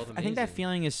just think felt I think that amazing.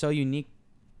 feeling is so unique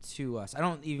to us. I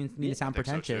don't even mean to sound I think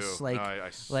so, pretentious. too. Like No,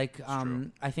 it's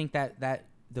true. I think that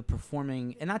the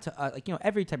performing, and not to like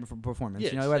every type of performance,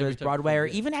 Yeah, you know, just whether every it's type of Broadway or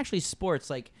performance, yeah. even actually sports,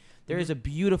 like there is a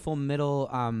beautiful middle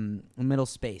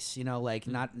space, you know, like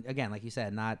not, again, like you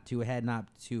said, not too ahead, not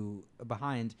too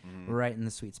behind, right in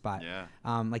the sweet spot. Yeah.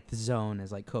 Like the zone,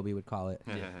 as like Kobe would call it.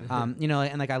 Yeah. You know,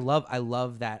 and like I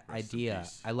love that Rest in idea.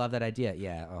 peace. I love that idea.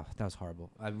 Yeah. Oh, that was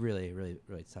horrible. A really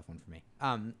tough one for me.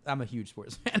 I'm a huge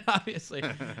sports fan, obviously.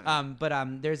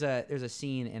 But there's a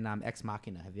scene in Ex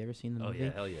Machina. Have you ever seen the Oh movie?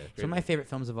 yeah, hell yeah. It's one of my favorite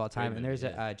films of all time. And movie, there's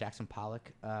a Jackson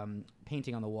Pollock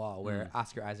painting on the wall where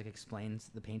Oscar Isaac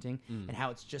explains the painting and how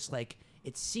it's just like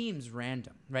it seems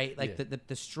random, right? Like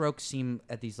the strokes seem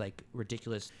at these like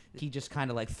ridiculous. He just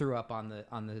kind of like threw up on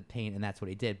the paint and that's what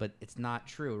he did, but it's not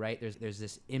true, right? There's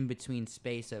this in between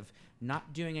space of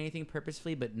not doing anything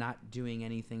purposefully, but not doing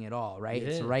anything at all, right?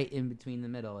 It's right in between the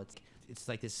middle. It's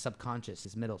like this subconscious,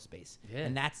 this middle space,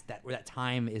 and that's where that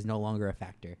time is no longer a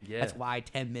factor. That's why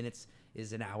 10 minutes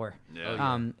is an hour.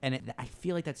 And I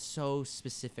feel like that's so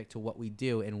specific to what we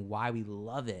do and why we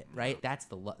love it, right? That's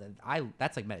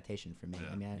that's like meditation for me.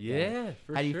 I mean,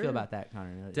 for how do you sure. feel about that,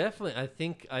 Connor? Definitely.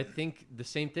 I think the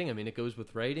same thing. I mean, it goes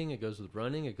with writing, it goes with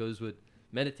running, it goes with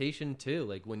meditation too.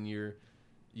 Like when you're,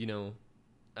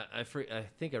 I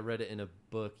think I read it in a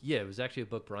book. Yeah, it was actually a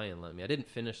book Brian lent me. I didn't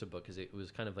finish the book because it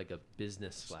was kind of like a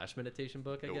business / meditation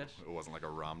book, I guess. It wasn't like a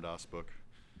Ram Dass book.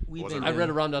 I read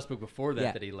a Ram Dass book before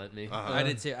that he lent me. I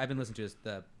did too. I've been listening to his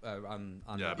on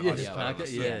the audio.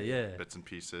 podcast. Bits and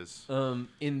pieces.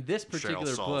 In this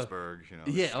particular Sheryl book,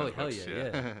 Salzberg, hell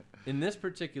yeah. In this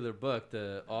particular book,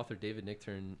 the author David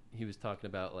Nichtern, he was talking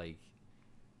about like,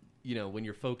 when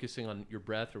you're focusing on your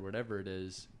breath or whatever it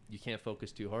is, you can't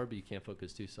focus too hard, but you can't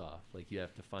focus too soft. Like you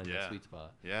have to find that sweet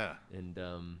spot. Yeah.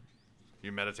 And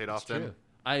you meditate often? True.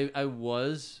 I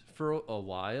was for a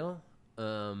while.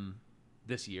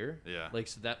 This year. Yeah. Like,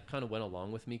 so that kind of went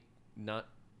along with me not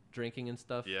drinking and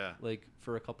stuff. Yeah. Like,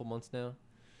 for a couple months now.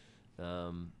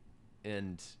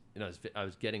 And, I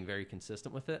was getting very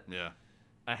consistent with it. Yeah.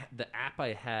 The app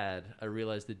I had, I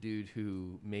realized the dude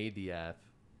who made the app,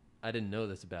 I didn't know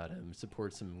this about him,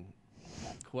 supports some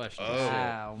questions. Oh,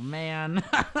 wow, man.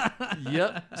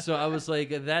 Yep. So I was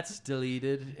like, that's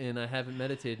deleted, and I haven't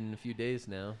meditated in a few days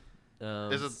now.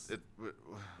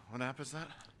 What app is that?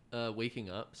 Waking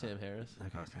Up, Sam Harris.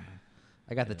 Okay.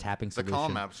 I got the tapping The solution.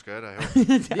 Calm app's good. I hope.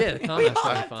 Yeah, the Calm app's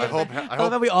fine. I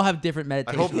hope that we all have different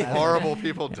meditations. I hope horrible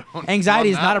people don't. Anxiety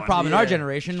is not a problem in our Yeah.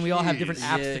 generation. We all have different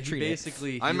apps to treat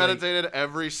basically, it. I meditated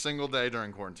every single day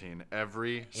during quarantine.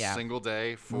 Every single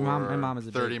day for my mom is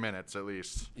 30 minutes at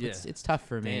least. Yeah. It's tough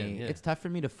for me. Damn, yeah. It's tough for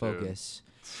me to focus.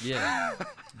 Yeah.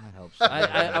 That helps.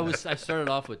 I started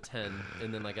off with 10,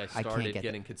 and then like I started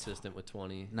getting consistent with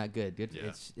 20. Not good. Good.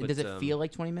 Yeah. Does it feel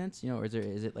like 20 minutes? Or is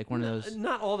it like one of those?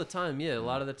 Not all the time. Yeah, a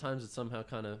lot of the times it somehow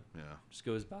kind of just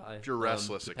goes by. If you're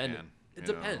restless, it can. It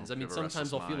depends. I mean,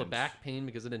 sometimes I'll feel a back pain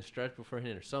because I didn't stretch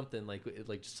beforehand or something. Like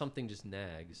something just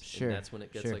nags. Sure. And that's when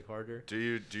it gets like harder. Do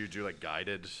you do like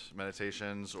guided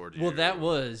meditations or do Well, you? that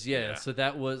was So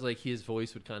that was like his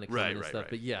voice would kind of come in and stuff. Right.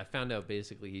 But yeah, I found out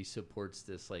basically he supports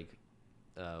this like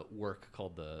work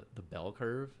called the bell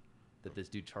curve that this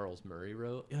dude Charles Murray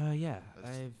wrote. Yeah.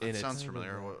 That sounds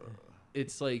familiar.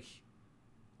 It's like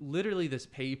literally this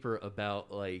paper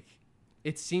about like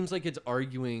it seems like it's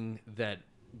arguing that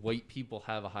white people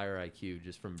have a higher IQ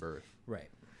just from birth. Right.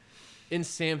 And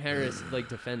Sam Harris like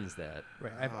defends that.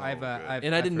 Right. I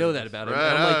didn't know that about him.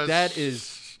 Right, I'm like that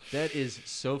is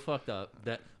so fucked up.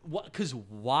 That what? Because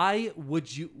why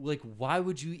would you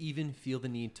even feel the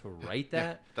need to write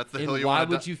that? Yeah, that's the and hill you why want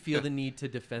to would you feel the need to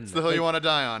defend that? It's the hill you want to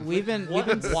die on.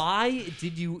 Why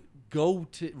did you go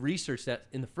to research that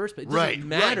in the first place? It doesn't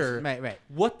matter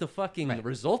what the fucking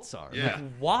results are. Yeah. Like,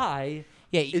 why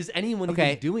is anyone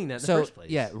even doing that in the first place?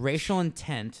 Yeah, racial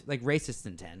intent, like racist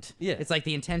intent. Yeah. It's like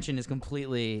the intention is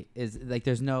like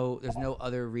there's no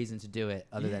other reason to do it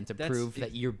other than to prove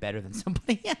that you're better than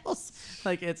somebody else.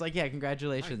 Like it's like,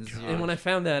 congratulations. And when I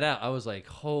found that out, I was like,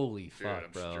 holy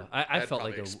fuck, bro. I felt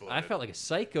like a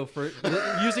psycho for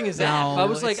using his app. I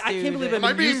was like, I can't believe Am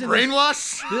I being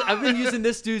brainwashed? I've been using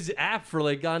this dude's app for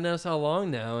like God knows how long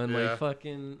now, and like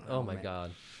fucking oh my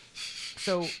god.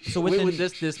 So with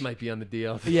this might be on the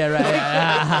DL. Yeah, right.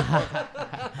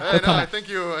 Hey, no, I think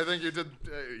you did.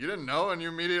 You didn't know, and you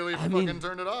immediately fucking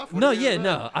turned it off.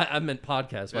 I meant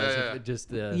podcast wise. Yeah.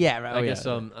 Just I guess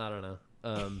I don't know.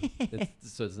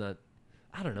 It's not.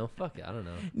 I don't know. Fuck it. I don't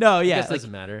know. No, I yeah, guess it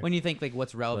doesn't matter. When you think like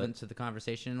what's relevant to the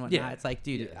conversation and whatnot, it's like,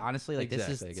 dude, honestly, like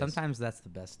exactly, this is sometimes that's the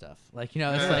best stuff. Like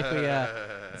it's like we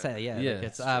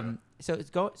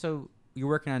So you're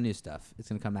working on new stuff. It's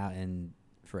gonna come out in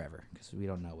forever because we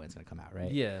don't know when it's gonna come out,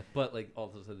 right? Yeah, but like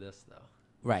also to this though.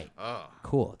 Right. Oh.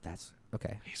 Cool. That's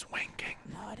okay. He's winking.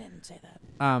 No, I didn't say that.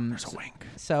 There's a wink.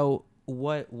 So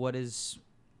what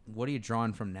are you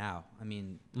drawing from now? I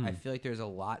mean, I feel like there's a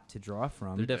lot to draw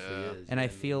from. There definitely is. And I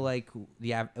feel like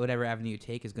whatever avenue you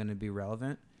take is going to be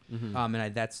relevant.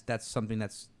 And that's something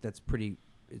that's pretty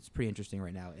interesting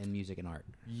right now in music and art.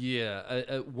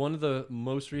 Yeah, one of the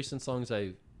most recent songs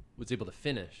I was able to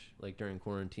finish like during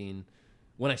quarantine.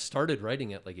 When I started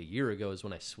writing it like a year ago is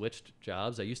when I switched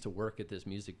jobs. I used to work at this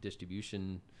music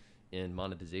distribution and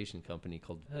monetization company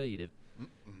called Creative,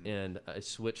 and I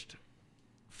switched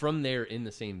from there in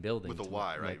the same building. With a to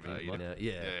Y, my right? painting. Vaida.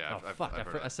 Yeah. Yeah, Oh, I've fuck.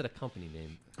 heard that. I said a company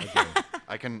name. Again.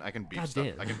 I can beep God stuff.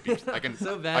 damn. I can beep. I can.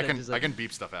 So bad I at can. just, I like- can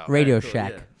beep stuff out. Radio Cool,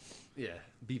 Shack. Yeah.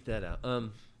 Beep that out.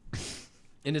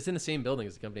 And it's in the same building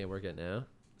as the company I work at now,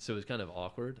 so it was kind of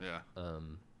awkward. Yeah.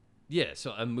 Yeah.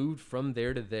 So I moved from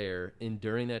there to there, and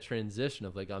during that transition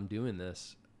of like I'm doing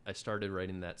this, I started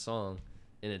writing that song,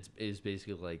 and it is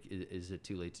basically like, is it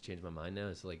too late to change my mind now?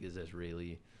 It's like, is this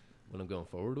really what I'm going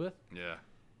forward with? Yeah.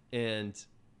 And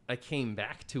I came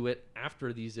back to it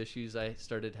after these issues I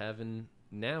started having.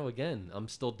 Now again, I'm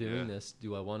still doing this.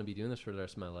 Do I want to be doing this for the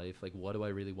rest of my life? Like, what do I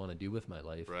really want to do with my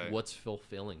life? Right. What's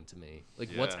fulfilling to me? Like,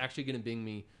 what's actually going to bring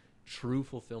me true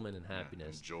fulfillment and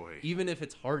happiness? And joy. Even if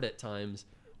it's hard at times,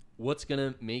 what's going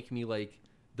to make me like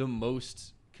the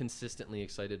most consistently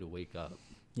excited to wake up?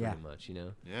 Yeah. Pretty much, you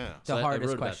know? Yeah. The So I hardest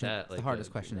wrote about question. that, It's the like,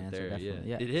 hardest question to right answer. there, Definitely.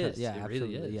 yeah. Yeah. It is. Yeah, It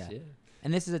really absolutely, is. Yeah.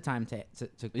 And this is a time to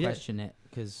Yeah. question it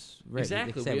because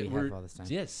Exactly. we We're have all this time.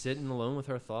 yeah, sitting alone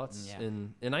with our thoughts, Yeah.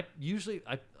 and I usually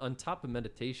on top of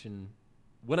meditation,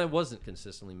 when I wasn't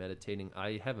consistently meditating,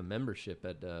 I have a membership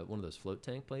at one of those float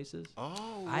tank places.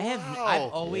 Oh. I've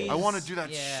wow. always- I want to do that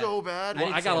yeah. so bad. I Well,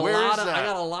 did I got a too. Where lot is of that? I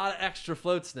got a lot of extra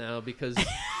floats now because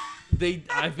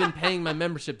I've been paying my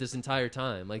membership this entire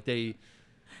time. Like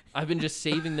I've been just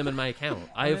saving them in my account.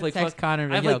 I have like text Connor,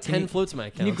 I have yo, like can 10 you- floats in my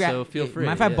Can you account, grab? so feel free.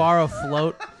 Mind if I yeah. borrow a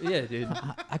float? Yeah, dude.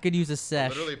 I could use a sesh.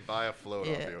 Literally buy a float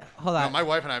off Yeah, you. hold No, on. my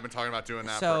wife and I have been talking about doing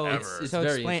that So, forever. It's so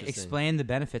very explain interesting. the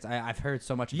benefits. I've heard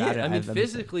so much Yeah, about it. I mean, I've-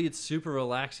 physically, it's super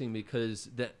relaxing because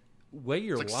the way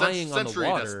you're it's like lying on the sensory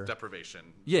water. deprivation. is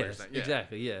what Yes, you're saying. Yeah.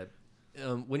 exactly. Yeah.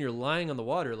 When you're lying on the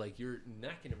water, like your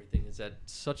neck and everything is at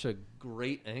such a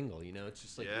great angle. You know, it's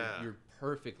just like Yeah.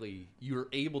 you're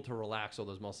able to relax all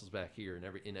those muscles back here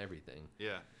and everything.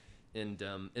 Yeah. And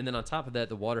then on top of that,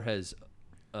 the water has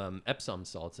Epsom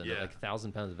salts in it, Yeah. like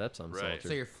 1,000 pounds of Epsom Right. salts.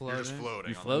 So you're floating. You're just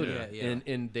floating. You on float the- it,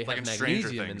 Yeah. and they Like have in Stranger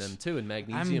magnesium in Things. them too, and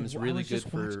magnesium is I really was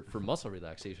good just for muscle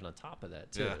relaxation on top of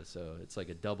that too. Yeah. So it's like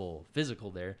a double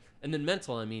physical there, and then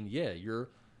mental. I mean, yeah, you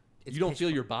It's don't pitch feel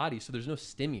black. your body, so there's no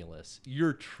stimulus.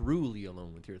 You're truly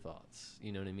alone with your thoughts.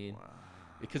 You know what I mean?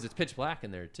 Because it's pitch black in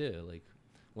there too. Like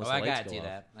once Oh, the I lights gotta go do off.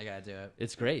 that. I gotta do it.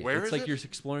 It's great. Where it's is like it? you're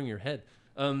exploring your head.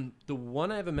 The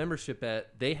one I have a membership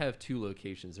at, they have 2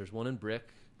 locations. There's one in Brick.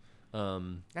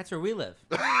 That's where we live.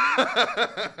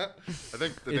 I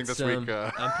think It's, this week.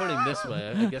 I'm pointing this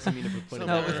way. I guess I mean if we're pointing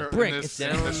No, that it's way. in brick. this, It's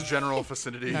in down- this general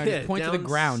vicinity. No, just point to the down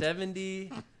ground.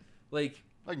 70, like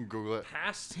I can Google it.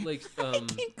 past like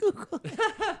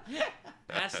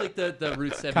past like the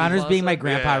Route 70. Connor's being my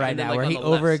grandpa Yeah. right And then, now, like, where on he the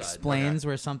left over side. explains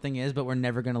where something is, but we're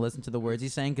never gonna listen to the words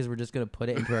he's saying because we're just gonna put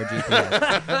it into our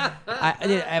GPS.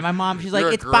 And my mom, she's like, You're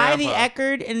a "It's by the grandpa.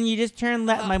 Eckerd, and you just turn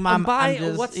left." My mom, I'm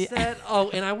just, what's that? Oh,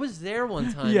 and I was there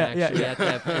one time Yeah, yeah, actually yeah. at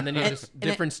that, and then you And- just and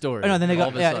different story. Oh, no, then they go, all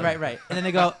of a yeah, sudden. right. And then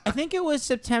they go, I think it was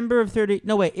September of 30.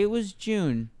 No, wait, it was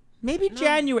June. Maybe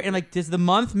January. And I'm like, does the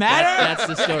month matter? That's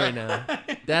the story now.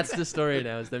 That's the story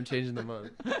now. Is them changing the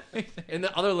month. And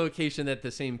the other location that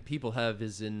the same people have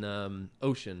is in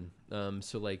Ocean.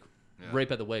 So like Yeah. right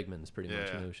by the Wegmans, pretty much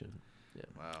in Yeah. Ocean. Yeah.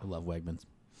 I Wow. love Wegmans.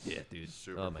 Yeah, dude.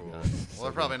 Super oh my cool. god. Well, So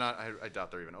they're probably good. not. I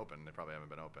doubt they're even open. They probably haven't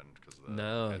been opened because of the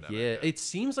No, pandemic yeah. yet. It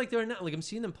seems like they're not. Like I'm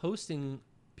seeing them posting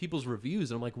people's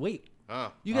reviews, and I'm like, wait, Oh,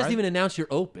 you guys Are didn't even announced you're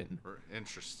open.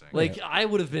 interesting. Like I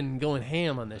would have been going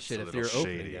ham on this shit a if they were little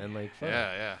open shady. again. Like, fuck.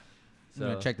 yeah. I'm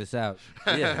going So, to check this out.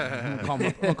 yeah. I'm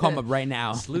going to call him up right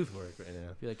now. Sleuth work right now.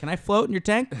 Be like, can I float in your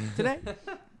tank today?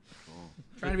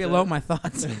 Trying to be alone with my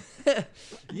thoughts.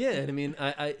 Yeah, and I mean,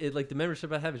 like the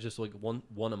membership I have is just like one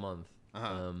a month,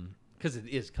 Uh-huh. because it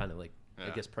is kind of like I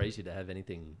Yeah. guess pricey to have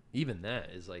anything. Even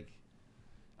that is like,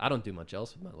 I don't do much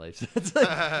else with my life. So it's like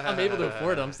I'm able to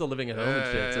afford it. I'm still living at home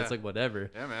and shit, so it's like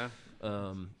whatever. Yeah, man.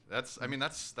 That's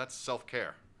self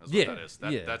care. That's Yeah, what that is.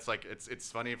 yeah. That's like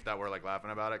it's funny if that we're like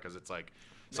laughing about it because it's like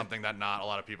something that not a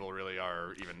lot of people really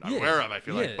are even Yeah, aware of. I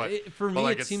feel like, yeah, but for but me,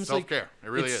 like it it's seems self like care. It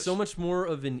really it's is. so much more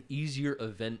of an easier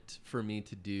event for me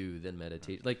to do than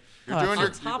meditate. Like You're doing on your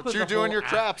top you're of the doing whole your app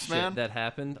craps, shit man. that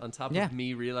happened, on top Yeah. of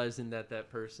me realizing that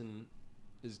person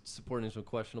is supporting some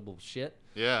questionable shit.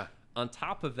 Yeah. On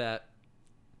top of that,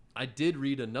 I did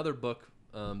read another book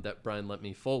that Brian lent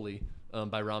me, Foley,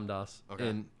 by Ram Dass, Okay.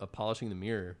 in Polishing the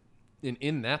Mirror. And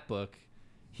in that book,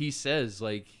 he says,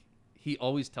 like, he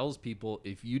always tells people,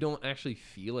 if you don't actually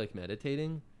feel like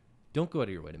meditating, don't go out of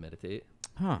your way to meditate.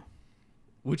 Huh.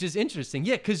 Which is interesting.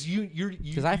 Yeah, because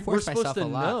Because I force we're supposed myself to a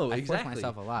lot. know. I force Exactly.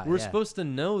 myself a lot, We're yeah. supposed to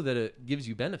know that it gives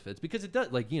you benefits because it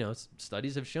does. Like, you know,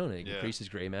 studies have shown it Yeah. increases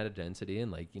gray matter density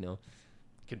and, like, you know,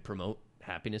 can promote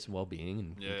happiness and well-being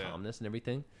and Yeah. calmness and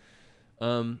everything.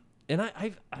 And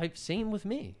I've same with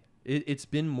me. It's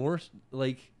been more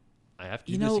like I have to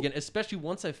do You this know- again, especially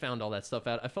once I found all that stuff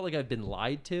out. I felt like I've been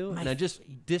lied to, My and I just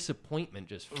disappointment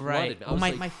just flooded me. I Well, was my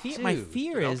like, my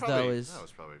fear dude, is that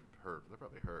was probably hurt. That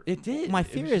probably hurt. it did. my It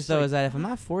was fear is just though like- is that if I'm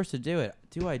not forced to do it,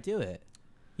 do I do it?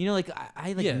 You know, like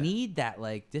I like Yeah. need that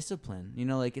like discipline. You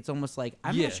know, like it's almost like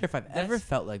I'm Yeah, not sure if I've ever that's-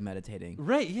 felt like meditating.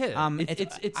 right? Yeah.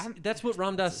 It's- I'm- That's what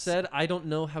Ram Dass said. I don't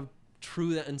know how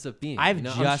true that ends up being. I've you know?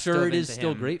 just I'm sure dove it is into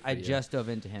still him. great for I you. just dove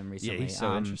into him Yeah, recently. he's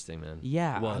so interesting, man.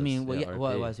 Yeah, I Was, mean, well, yeah, yeah,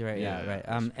 well, it RP. was you're right. Yeah, Yeah, right.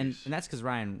 rest in And peace. that's because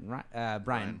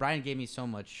Brian gave me so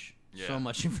much Yeah.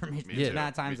 information. Me The too. amount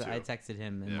of times Me that I too. texted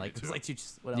him and Yeah, me like was too. like, dude,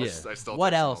 just what Yeah. else? I still What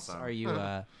text him all else the time. are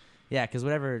you? Yeah, because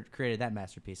whatever created that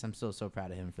masterpiece, I'm still so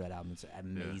proud of him for that album. It's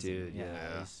amazing. Dude, yeah,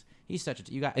 yeah. He's such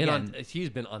a you got And again. he's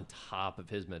been on top of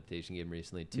his meditation game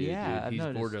recently too. Yeah, I've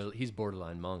dude. noticed. He's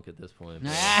borderline monk at this point.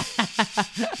 bro.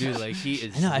 Dude, like he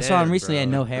is. I know. I saw him zen, recently. bro. Had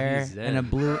no hair He's and a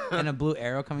zen. blue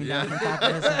arrow coming down from top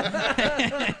of his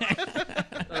head.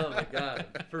 Oh my god,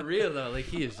 for real though, like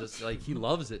he is just like he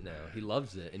loves it now. He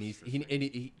loves it, and he's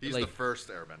He's like the first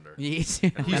airbender. He's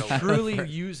he's truly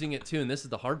using it too. And this is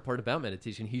the hard part about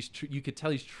meditation. You could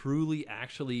tell he's truly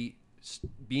actually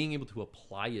being able to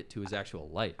apply it to his actual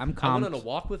life. I'm I went on calm. a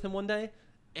walk with him one day.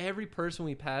 Every person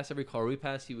we passed, every car we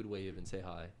passed, he would wave and say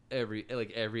hi.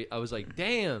 I was like,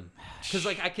 damn, because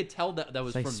like I could tell that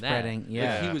was like from spreading, that.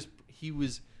 yeah. Like,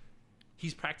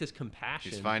 he's practiced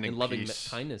compassion He's finding and loving peace.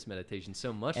 kindness meditation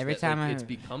so much Every that time like, I- it's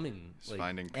becoming He's like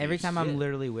finding peace. Every time Yeah. I'm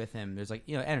literally with him, there's like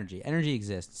energy. Energy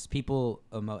exists. People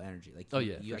emote energy. Like Oh,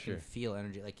 yeah, you for I can sure. feel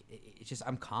energy. Like it's just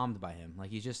I'm calmed by him.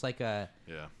 Like he's just like Yeah.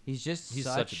 he's just He's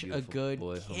such, such a a beautiful good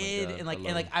boy. Oh my kid, God, and I love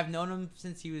like him. I've known him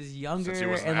since he was younger, Since he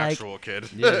was an and like actual kid.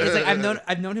 Yeah. it's like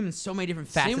I've known him in so many different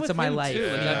Same facets with of my him, life. too.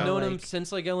 Like, Yeah. I've known him Like,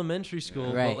 since like elementary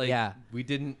school. Right, But, like, yeah. we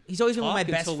didn't. He's always been one of my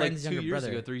talk best until, friends' like, younger 2 years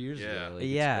brother. ago, 3 years Yeah. ago. Like,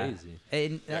 yeah, it's crazy.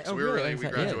 And, Yeah, 'cause oh, we really?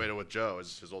 graduated with Joe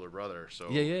as his older brother, so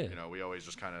Yeah. you know, we always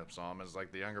just kind of saw him as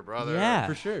like the younger brother. Yeah.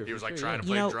 For sure. He was for like sure, trying yeah. to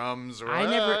You play know, drums, or I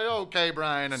never- okay,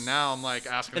 Brian, and now I'm like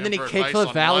asking And him then he for advice kickflip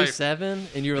on Valley life. 7,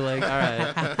 and you were like, all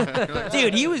right.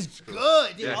 Dude, he was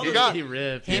good. Dude, Yeah, all he those- got- he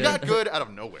ripped. He yeah. got good out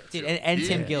of nowhere. Dude, too. and He-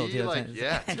 Tim Gill, he, dude. like,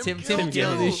 yeah, Tim Gill,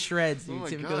 Gill, too. these shreds, Oh dude. my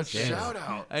Tim God, Gill shout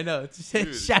out. I know.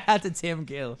 Dude. Shout out to Tim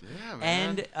Gill. Yeah,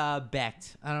 man. And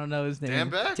Becht. I don't know his name.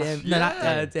 Dan Becht? No, not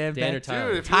Yeah. Dan Dan or Becht. Tyler.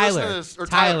 Dude, if you listen Tyler. to this, or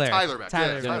Tyler. Tyler back. Tyler.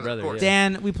 Yeah, Younger Tyler, brother, of course. yeah.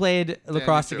 Dan, we played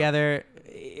lacrosse too. together.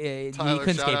 Tyler, you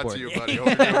couldn't shout out skateboard. to you, buddy. Hope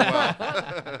you're doing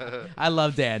well. I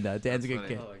love Dan, though. Dan's a good funny.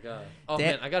 kid. Oh my god. Oh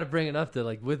Dan- man, I gotta bring it up to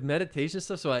like with meditation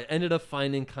stuff. So I ended up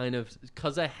finding kind of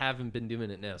because I haven't been doing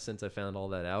it now since I found all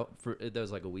that out. That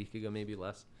was like a week ago, maybe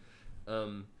less.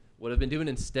 What I've been doing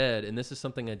instead, and this is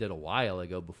something I did a while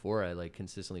ago before I like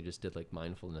consistently just did like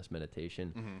mindfulness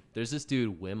meditation. Mm-hmm. There's this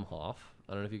dude Wim Hof.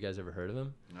 I don't know if you guys ever heard of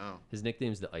him. No. His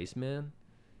nickname's the Iceman.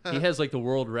 He has like the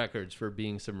world records for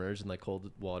being submerged in like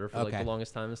cold water for like Okay. the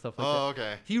longest time and stuff like Oh, that.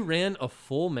 okay. He ran a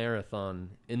full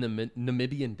marathon in the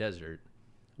Namibian desert,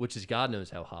 which is God knows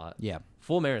how hot. Yeah.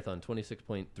 Full marathon,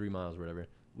 26.3 miles or whatever,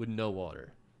 with no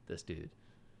water. This dude.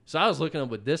 So I was looking up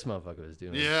what this motherfucker was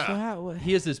doing. Yeah. So how, what,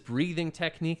 He has this breathing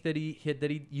technique that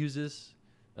he uses.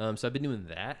 So I've been doing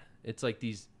that. It's like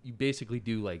you basically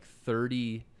do like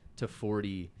 30 to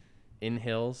 40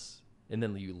 inhales, and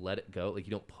then you let it go. Like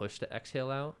you don't push the exhale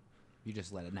out. you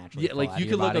just let it naturally Yeah, fall like out you of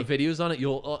can your look body? up videos on it.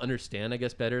 You'll understand, I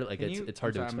guess, better. Like it's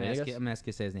hard to explain. I I'm guess. going to ask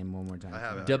you to say his name one more time. I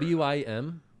have it.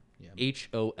 WIMHOF.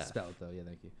 Yeah. Spell it, though. Yeah,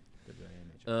 thank you.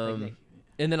 Thank you.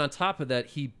 And then on top of that,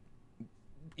 he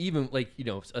even like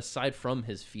aside from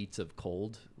his feats of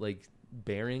cold like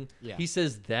bearing, Yeah. he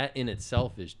says that in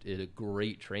itself is a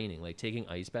great training. Like taking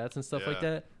ice baths and stuff like Yeah.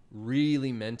 that,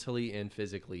 really mentally and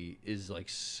physically is like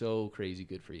so crazy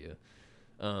good for you.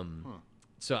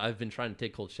 So I've been trying to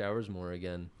take cold showers more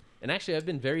again, and actually I've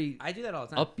been very I do that all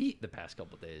the time. upbeat the past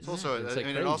couple days. It's also, It's, I like,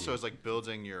 mean, crazy. it also is like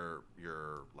building your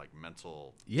like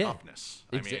mental Yeah. toughness.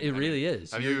 It really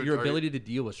is. have Your you- are ability to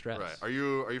deal with stress. Right. Are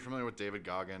you familiar with David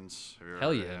Goggins? Have you ever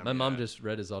Hell heard of yeah. him? My mom Yeah. just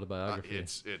read his autobiography.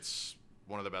 It's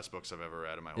one of the best books I've ever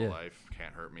read in my whole Yeah. life.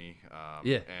 Can't hurt me.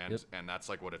 Yeah, And yep. and that's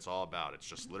like what it's all about. It's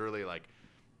just literally like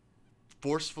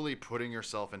forcefully putting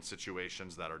yourself in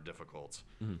situations that are difficult,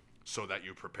 Mm-hmm. so that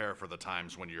you prepare for the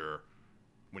times when you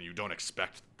don't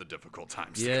expect the difficult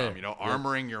times Yeah, to come, yeah.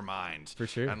 armoring your mind. For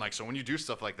sure. And like, so when you do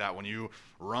stuff like that, when you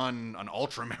run an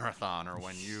ultra marathon, or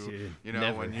when you,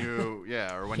 Never. when you,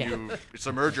 or when Yeah. you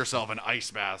submerge yourself in ice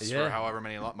baths Yeah. for however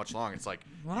much long, it's like,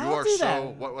 Well, you I'll are do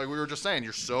so, that. like we were just saying,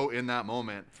 you're so in that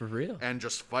moment For real. and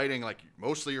just fighting, like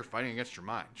mostly you're fighting against your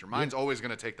mind. Your mind's always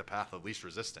going to take the path of least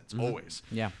resistance, always.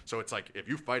 Yeah. So it's like, if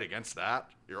you fight against that,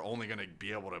 you're only going to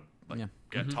be able to like Yeah.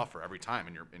 get tougher every time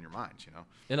in your mind, you know.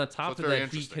 And on top it's of very that,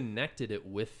 he interesting. connected it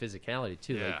with physicality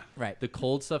too. Yeah. Like Right. the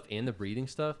cold stuff and the breathing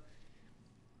stuff.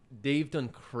 They've done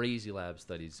crazy lab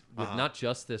studies with not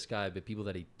just this guy, but people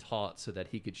that he taught so that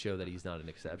he could show that he's not an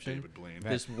exception. David Blaine.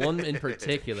 This one in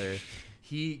particular,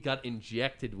 he got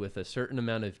injected with a certain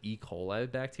amount of E.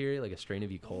 coli bacteria, like a strain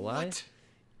of E. coli. What?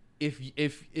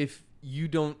 If you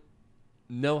don't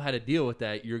know how to deal with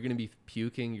that, you're going to be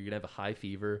puking, you're going to have a high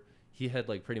fever. He had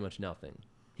like pretty much nothing.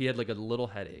 He had like a little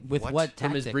headache With What? what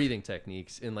from his tactic? breathing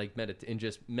techniques and like and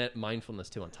just mindfulness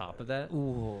too on top of that.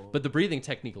 Ooh. But the breathing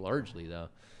technique largely though.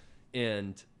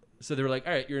 And so they were like,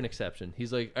 all right, you're an exception.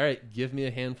 He's like, all right, give me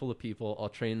a handful of people. I'll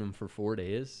train them for 4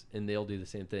 days and they'll do the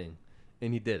same thing.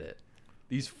 And he did it.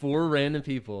 These 4 random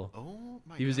people, Oh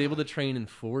my he was God. able to train in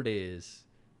 4 days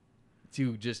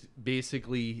to just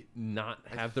basically not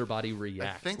have their body I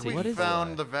react. think to we What is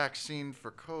found E. the vaccine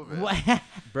for COVID. What?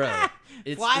 Bro,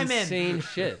 it's Flyman. insane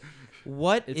shit.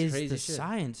 What It's is crazy the shit.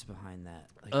 science behind that?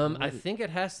 Like, I what- think it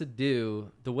has to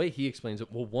do the way he explains it.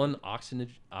 Well, one,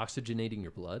 oxygenating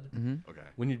your blood Okay.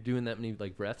 when you're doing that many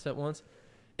like breaths at once,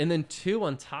 and then 2,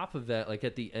 on top of that, like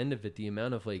at the end of it, the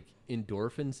amount of like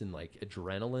endorphins and like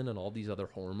adrenaline and all these other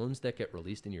hormones that get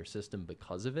released in your system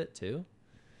because of it too.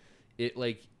 It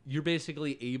like you're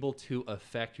basically able to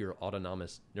affect your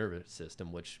autonomous nervous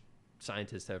system, which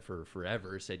scientists have for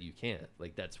forever said you can't.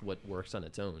 Like that's what works on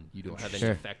its own. You don't have any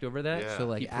Sure. effect over that. Yeah. so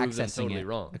like he proved them accessing totally it.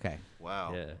 wrong. Okay.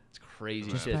 Wow. Yeah, it's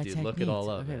crazy Just shit, by dude. Look it all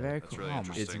up. techniques. Okay, man. very That's cool. really Oh my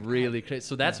interesting. It's God. really crazy.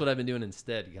 So that's Yeah. what I've been doing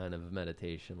instead, kind of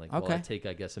meditation. Like, while I Okay. take,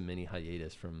 I guess, a mini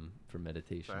hiatus from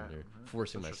meditation Fair. or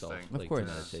forcing myself Interesting. Of like, course.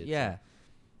 to meditate. Yeah.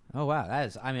 Oh wow, that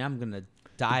is. I mean, I'm gonna The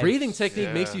dive. breathing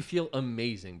technique makes Yeah. you feel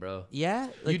amazing, bro. Yeah.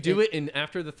 You do it, and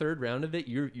after the 3rd round of it,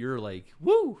 you're like,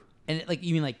 woo! and like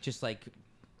you mean like just like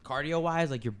cardio wise,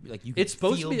 like you're like you. Can It's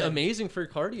supposed to feel be the- amazing for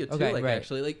cardio too, Okay, like right.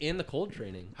 actually, like in the cold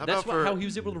training. How That's about for- how he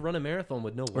was able to run a marathon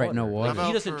with no water. Right, no water. Like, How he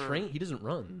about doesn't for- train. He doesn't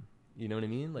run. You know what I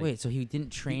mean? Like, Wait, so he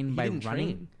didn't train he by didn't running?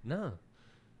 train. No,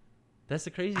 that's the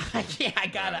crazy shit. Yeah, I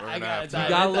gotta. Yeah, we're I gonna gotta. have to- dive You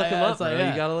gotta into look that. him up, It's like, bro.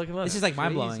 yeah. You gotta look him up. This is like Crazy.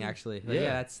 mind blowing, actually. Like, yeah,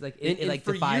 that's like it like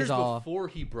for defies years all. before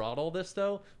he brought all this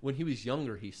though, when he was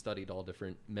younger, he studied all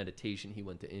different meditation. He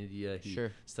went to India. He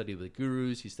Sure. studied with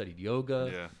gurus. He studied yoga.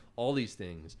 Yeah. All these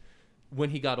things.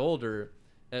 When he got older,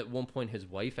 at one point his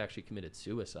wife actually committed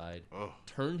suicide. Oh.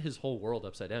 Turned his whole world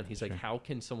upside down. He's like, how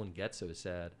can someone get so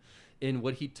sad? And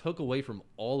what he took away from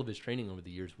all of his training over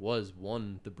the years was,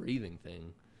 one, the breathing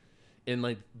thing. And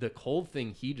like the cold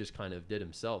thing, he just kind of did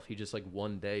himself. He just like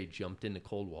one day jumped into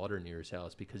cold water near his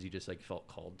house because he just like felt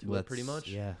called to it pretty much.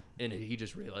 Yeah. And he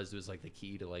just realized it was like the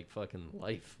key to like fucking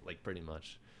life, like pretty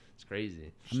much. It's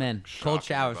crazy. I'm in. Cold Shocking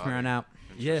showers from here body. on out.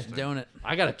 Yeah. Interesting. Doing it.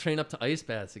 I gotta train up to ice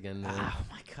baths again, man. Oh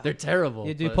my god. They're terrible.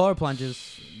 You do but polar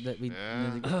plunges that we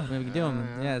Yeah. we can do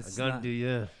them. Yeah, I it's gotta not, do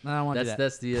yeah. no, I don't want to do that.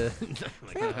 That's the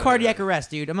I have cardiac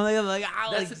arrest, dude. I'm like,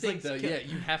 that's like the thing though. Yeah,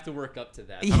 you have to work up to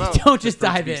that. You about- don't just for it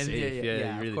to dive be in. safe. Yeah, Yeah,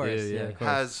 you of really course. do, yeah. of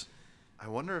course. I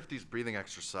wonder if these breathing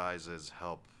exercises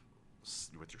help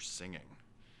with your singing.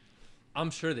 I'm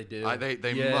sure they do.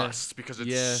 They Yeah. must, because it's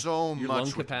Yeah. so Your much lung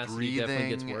with capacity definitely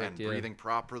gets breathing worked, and yeah. Mm-hmm. breathing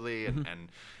properly, and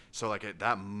so like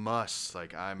that must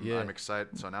I'm Yeah.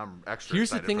 excited. So now I'm extra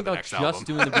Here's the excited thing for the about next just album.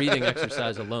 doing the breathing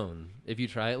exercise alone. If you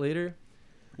try it later,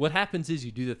 what happens is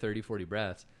you do the 30, 40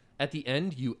 breaths. At the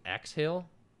end, you exhale,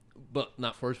 but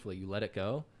not forcefully. You let it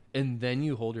go, and then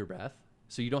you hold your breath.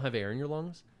 So you don't have air in your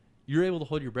lungs. You're able to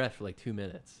hold your breath for like 2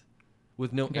 minutes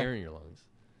with no Okay. air in your lungs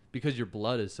because your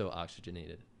blood is so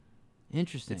oxygenated.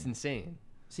 Interesting. It's insane.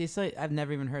 See, it's like I've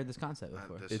never even heard this concept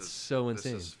before. It's so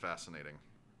insane. This is fascinating.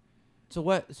 So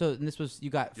what? So and this was you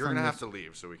got. You're from gonna this, have to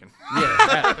leave so we can.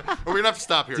 Yeah. Or we're gonna have to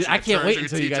stop here. Dude, so I you can't turn wait so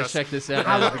until you teach guys us. check this out.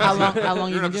 How long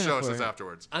you You're been gonna have to doing show it us for? this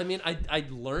afterwards. I mean, I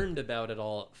learned about it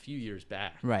all a few years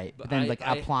back. Right, but then I- like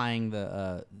I- applying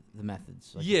the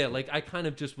methods. Like, Yeah, like I kind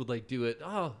of just would like do it.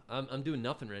 Oh, I'm doing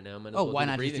nothing right now. I'm gonna Oh, do why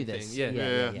the not just do breathing this? thing. Yeah.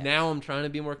 Yeah, yeah. Now I'm trying to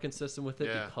be more consistent with it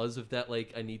Yeah. because of that.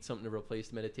 Like I need something to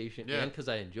replace meditation, Yeah. and because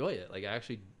I enjoy it. Like I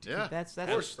actually Yeah, That's of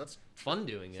course. That's fun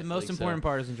doing it. the most like, so- important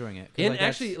part is enjoying it. 'Cause, And like,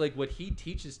 that's- actually, like what he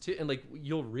teaches too, and like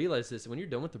you'll realize this when you're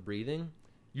done with the breathing,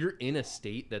 you're in a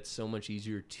state that's so much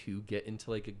easier to get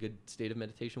into like a good state of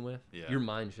meditation with. Yeah. Your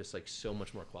mind's just like so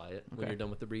much more quiet when Okay. you're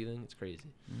done with the breathing. It's crazy.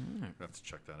 I have to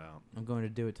check that out. I'm going to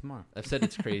do it tomorrow. I've said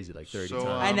it's crazy like 30 So,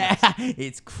 times. I know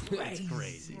it's crazy.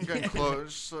 crazy. We're getting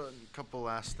close. A couple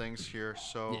last things here.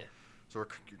 So, Yeah. so you're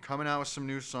coming out with some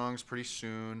new songs pretty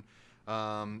soon.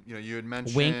 You had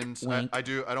mentioned. Wink. I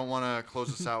don't want to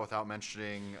close this out without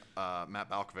mentioning Matt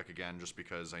Balkovic again, just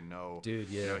because I know. Dude,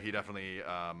 yeah. He definitely.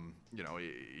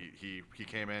 He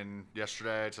came in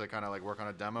yesterday to kind of like work on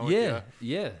a demo. Yeah, with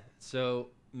yeah. So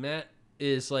Matt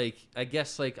is like, I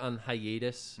guess, like on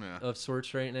hiatus of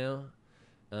sorts right now,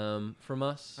 from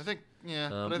us. I think. Yeah.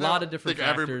 A lot of different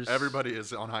factors. Everybody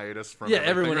is on hiatus from.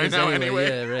 Everyone right is now anyway.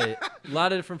 Yeah, right. A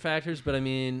lot of different factors, but I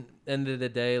mean, end of the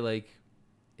day, like,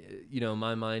 in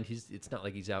my mind, it's not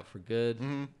like he's out for good.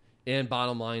 Mm-hmm. And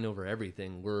bottom line, over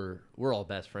everything, we're all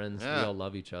best friends. Yeah. We all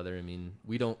love each other. I mean,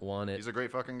 we don't want it. He's a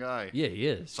great fucking guy. Yeah, he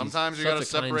is. Sometimes He's you gotta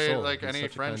such a kind separate soul. like He's any such a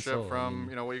kind friendship soul. from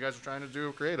I mean, what you guys are trying to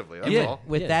do creatively. That's With, all.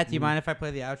 with Yeah. that, do you mind if I play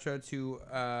the outro to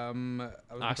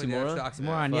Oxymoron?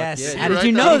 Oxymoron, Yeah, yes. fuck yeah. How You did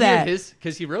you write know that? that?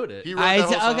 Because he wrote it. He wrote that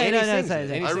whole song. Okay, And no, he no, sings sorry, it.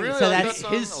 sorry. And he I sings really it. like that's- that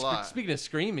song his a lot. Speaking of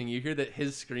screaming, you hear that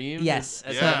his scream Yes.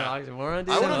 as Yeah. Oxymoron.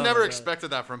 I would have So- never expected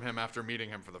that from him after meeting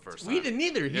him for the first time. We didn't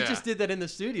either. He Yeah. just did that in the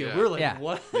studio. Yeah. We were like, Yeah.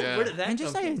 what? Yeah. Where did that And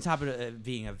just come like from? on top of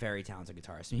being a very talented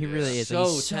guitarist, I mean, he Yeah. really is. So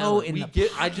Like, he's so talented. in we the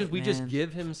get, pocket, we just man.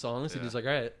 give him songs and Yeah. he's like,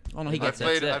 all right. Oh no, he I've gets it.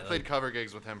 played That's it, like- cover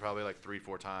gigs with him probably like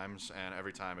 3-4 times, and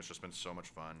every time it's just been so much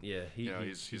fun. Yeah, he's a really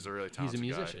he's talented a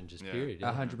musician, guy. just Yeah. period.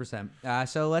 100%.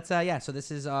 So let's so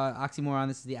this is Oxymoron.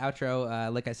 This is the outro.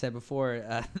 Like I said before,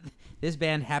 this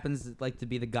band happens like to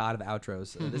be the god of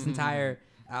outros. This entire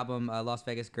album, Las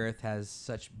Vegas Girth, has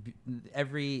such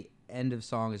every end of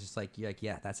song is just like you're like,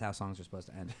 yeah, that's how songs are supposed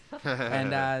to end.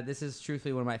 And this is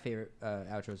truthfully one of my favorite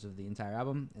outros of the entire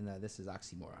album. And this is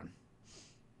Oxymoron.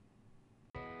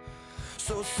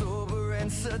 So sober and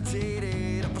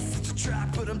sedated, I'm such a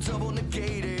trap, but I'm double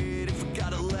negated. If I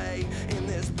gotta lay in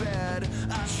this bed,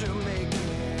 I should make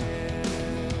it.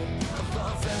 I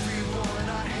love everyone,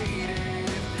 I hate it.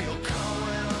 Feel calm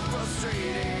when I'm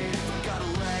frustrated. If I gotta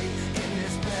lay in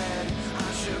this bed,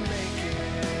 I should make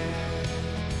it.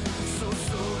 So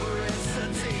sober and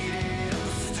sedated, I'm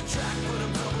such a trap, but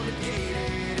I'm double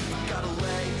negated. If I gotta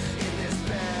lay in this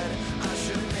bed, I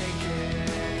should make it.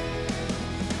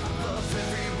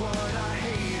 Everyone, I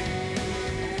hate it.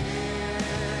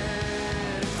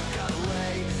 If I gotta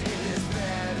lay in this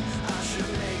bed, I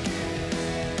should make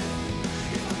it.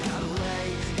 If I gotta lay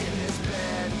in this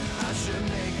bed, I should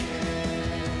make it.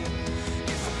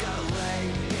 If I gotta lay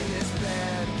in this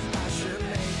bed, I should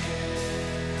make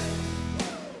it.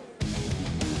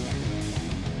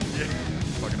 Yeah,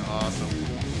 fucking awesome.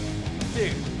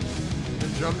 Dude, the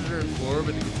drums are in 4,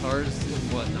 but the guitar's in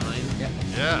what, 9? Yeah.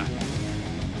 Yeah.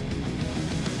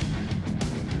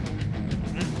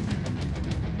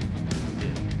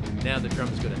 Now the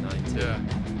drums go to 9 too. Yeah.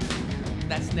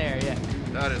 That snare, yeah.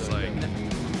 That is like.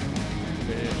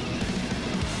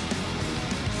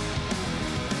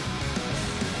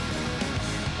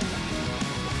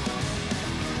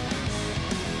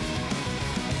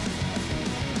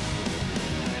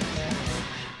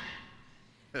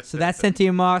 So that's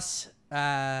Sentient Moss.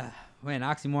 Man,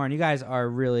 Oxymoron, you guys are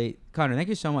really... Connor, thank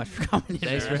you so much for coming in.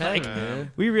 Thanks for having me,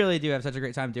 man. We really do have such a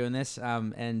great time doing this,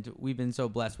 and we've been so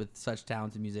blessed with such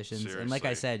talented musicians. And like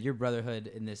I Seriously. said, your brotherhood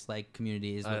in this like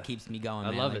community is what keeps me going. I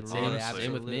man. love Like, it. really,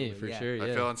 Same with me, absolutely, for yeah. sure. Yeah.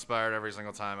 I feel inspired every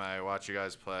single time I watch you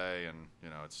guys play, and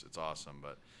it's awesome.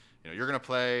 But you're gonna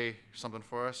play something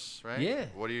for us, right? Yeah.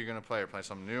 What are you gonna play? Or play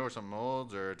something new or something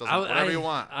old, or it doesn't I- whatever I- you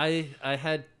want. I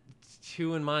had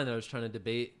 2 in mind that I was trying to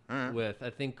debate Alright. with.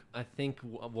 I think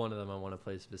one of them I want to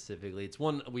play specifically. It's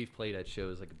one we've played at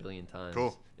shows like a billion times.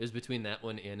 Cool. It was between that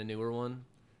one and a newer one,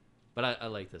 but I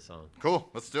like this song. Cool.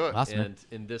 Let's do it. Awesome.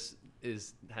 And this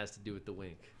has to do with the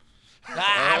wink. Ah,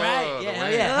 right. Oh, Yeah, the hell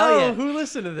wink. yeah. Hell yeah. Who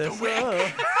listened to this?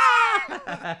 Oh.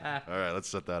 All right, let's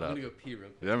set that I'm up. gonna go pee real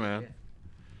quick. Yeah, man.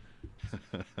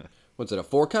 What's it, a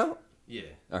 4 count? Yeah.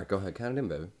 All right, go ahead, count it in,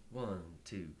 baby. 1,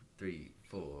 2, 3,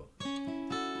 4.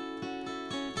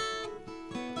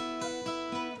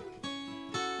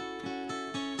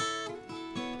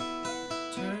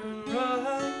 Turn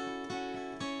right.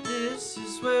 This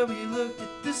is where we looked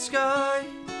at the sky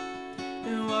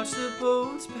and watched the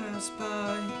boats pass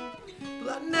by.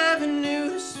 Well, I never knew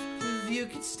this review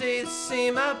could stay the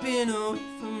same. I've been away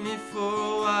from it for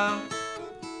a while.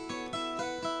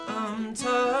 I'm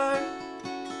tired.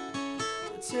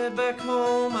 Let's head back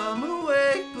home. I'm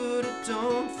awake, but I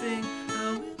don't think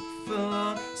I will for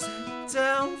long. Settle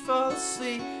down, fall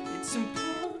asleep. It's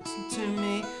important to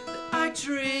me that I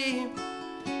dream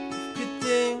of good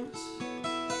things.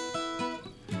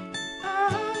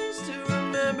 I still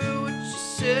remember what you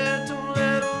said. Don't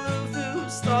let all of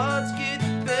those thoughts get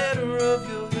the better of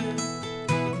your head.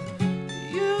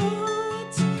 You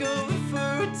took over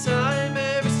for a time.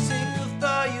 Every single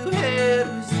thought you had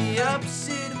was the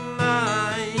opposite of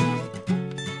mine.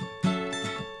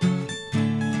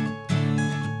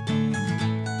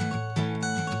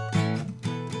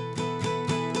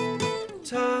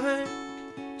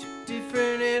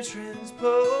 and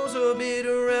transpose, orbit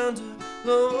around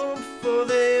alone before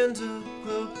they end up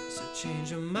close. I change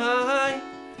your mind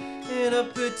in a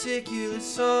particular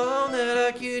song that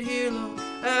I could hear long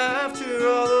after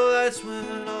all the lights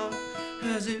went off.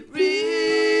 Has it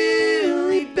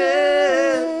really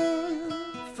been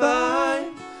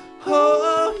 5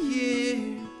 whole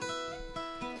years?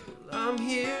 Well, I'm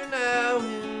here now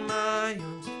in my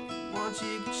arms. Once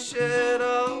you could shed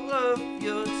all of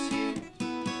your tears.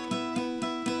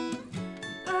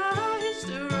 I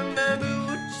still remember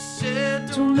what you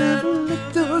said. Don't ever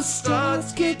let those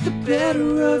thoughts get the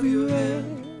better of your head.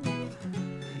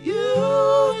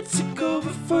 You took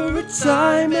over for a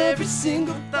time. Every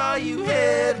single thought you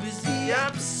had was the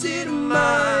opposite of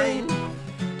mine.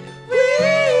 We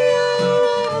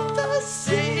are the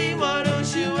same. Why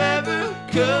don't you ever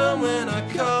come when I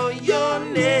call your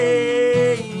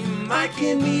name? I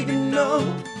can't even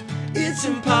know. It's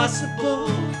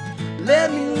impossible.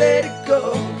 Let me let it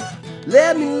go.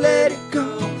 Let me let it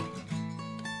go.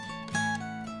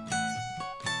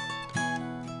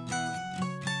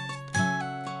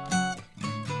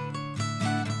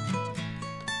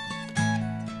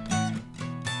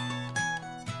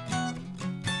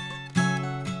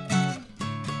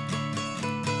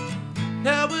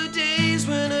 Nowadays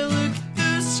when I look at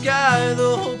the sky,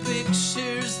 the whole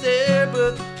picture's there,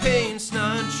 but the paint's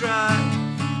not dry.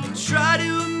 I try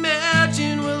to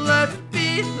imagine what life would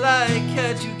be like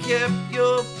had you kept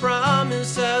your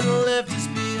promise, hadn't left us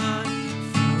behind.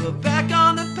 If you were back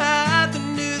on the path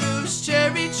under those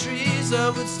cherry trees,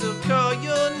 I would still call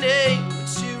your name.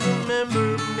 Would you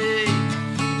remember me?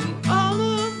 And all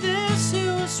of this, it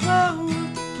was wrong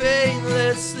with the pain.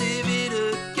 Let's leave it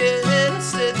again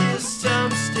instead this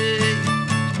time stay.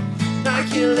 I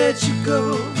can't let you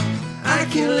go. I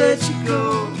can't let you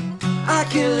go. I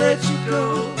can't let you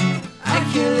go. I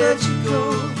can't let you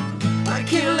go. I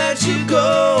can't let you go.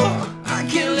 I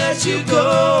can't let you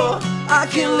go. I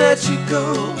can't let you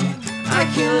go. I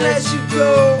can't let you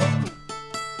go.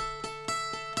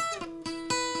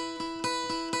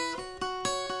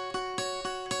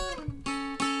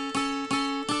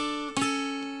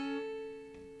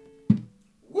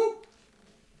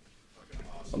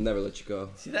 I'll never let you go.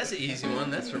 See, that's an easy one.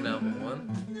 That's from album 1.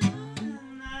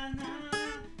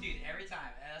 Dude, every time,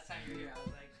 last time you were here, I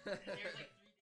was like, there's like